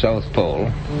 miles of the South Pole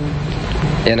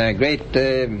in a great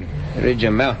ridge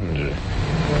of mountains.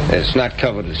 It's not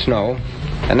covered with snow,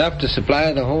 enough to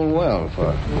supply the whole world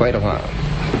for quite a while.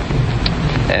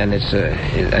 And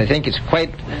I think it's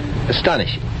quite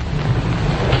astonishing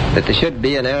that there should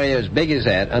be an area as big as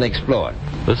that unexplored.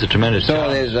 That's a tremendous So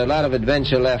challenge. there's a lot of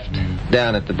adventure left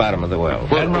down at the bottom of the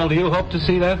world. Admiral, do you hope to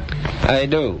see that? I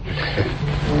do.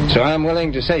 So I'm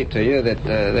willing to say to you that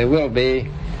there will be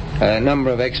a number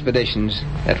of expeditions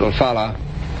that will follow,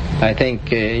 I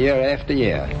think, year after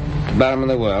year, at the bottom of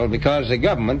the world, because the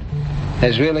government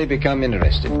has really become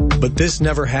interested. But this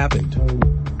never happened.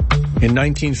 In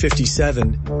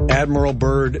 1957, Admiral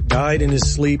Byrd died in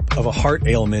his sleep of a heart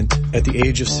ailment at the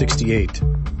age of 68.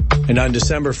 And on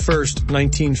December 1st,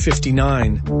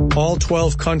 1959, all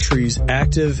 12 countries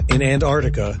active in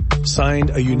Antarctica signed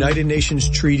a United Nations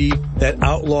treaty that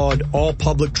outlawed all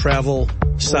public travel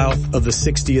south of the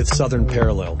 60th southern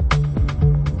parallel.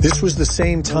 This was the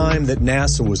same time that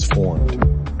NASA was formed.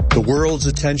 The world's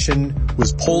attention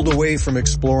was pulled away from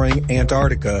exploring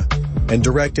Antarctica and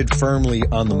directed firmly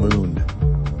on the moon.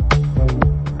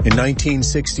 In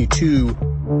 1962,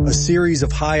 a series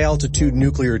of high-altitude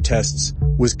nuclear tests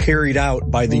was carried out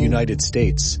by the United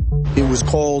States. It was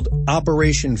called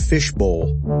Operation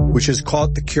Fishbowl, which has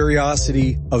caught the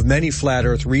curiosity of many flat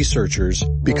Earth researchers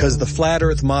because the flat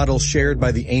Earth model shared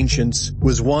by the ancients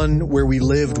was one where we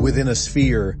lived within a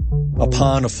sphere,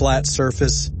 upon a flat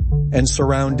surface, and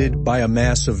surrounded by a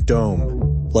massive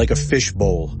dome, like a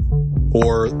fishbowl,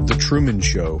 or The Truman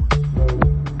Show.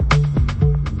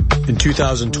 In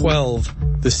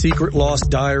 2012, The Secret Lost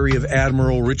Diary of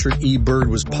Admiral Richard E. Byrd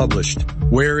was published,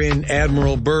 wherein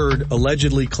Admiral Byrd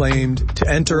allegedly claimed to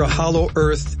enter a hollow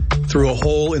Earth through a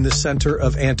hole in the center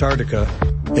of Antarctica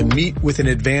and meet with an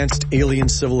advanced alien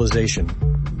civilization.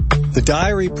 The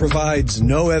diary provides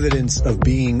no evidence of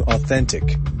being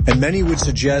authentic, and many would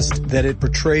suggest that it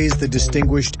portrays the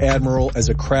distinguished admiral as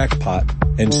a crackpot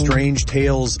and strange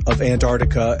tales of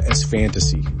Antarctica as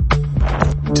fantasy.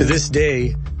 To this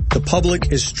day, the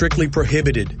public is strictly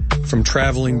prohibited from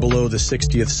traveling below the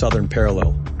 60th southern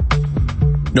parallel.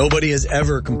 Nobody has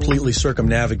ever completely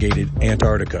circumnavigated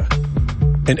Antarctica,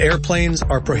 and airplanes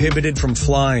are prohibited from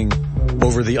flying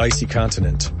over the icy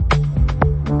continent.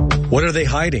 What are they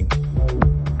hiding?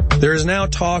 There is now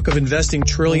talk of investing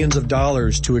trillions of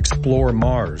dollars to explore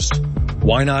Mars.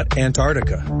 Why not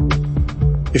Antarctica?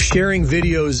 If sharing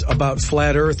videos about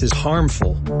flat Earth is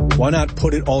harmful, why not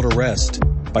put it all to rest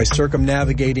by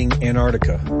circumnavigating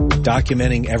Antarctica,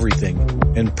 documenting everything,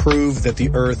 and prove that the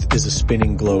Earth is a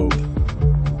spinning globe?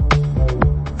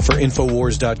 For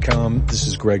Infowars.com, this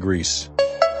is Greg Reese.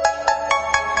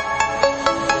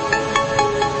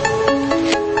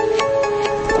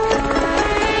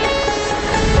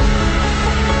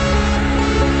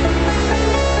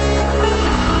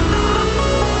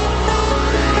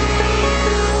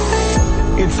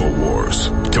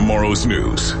 Infowars. Tomorrow's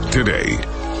news today.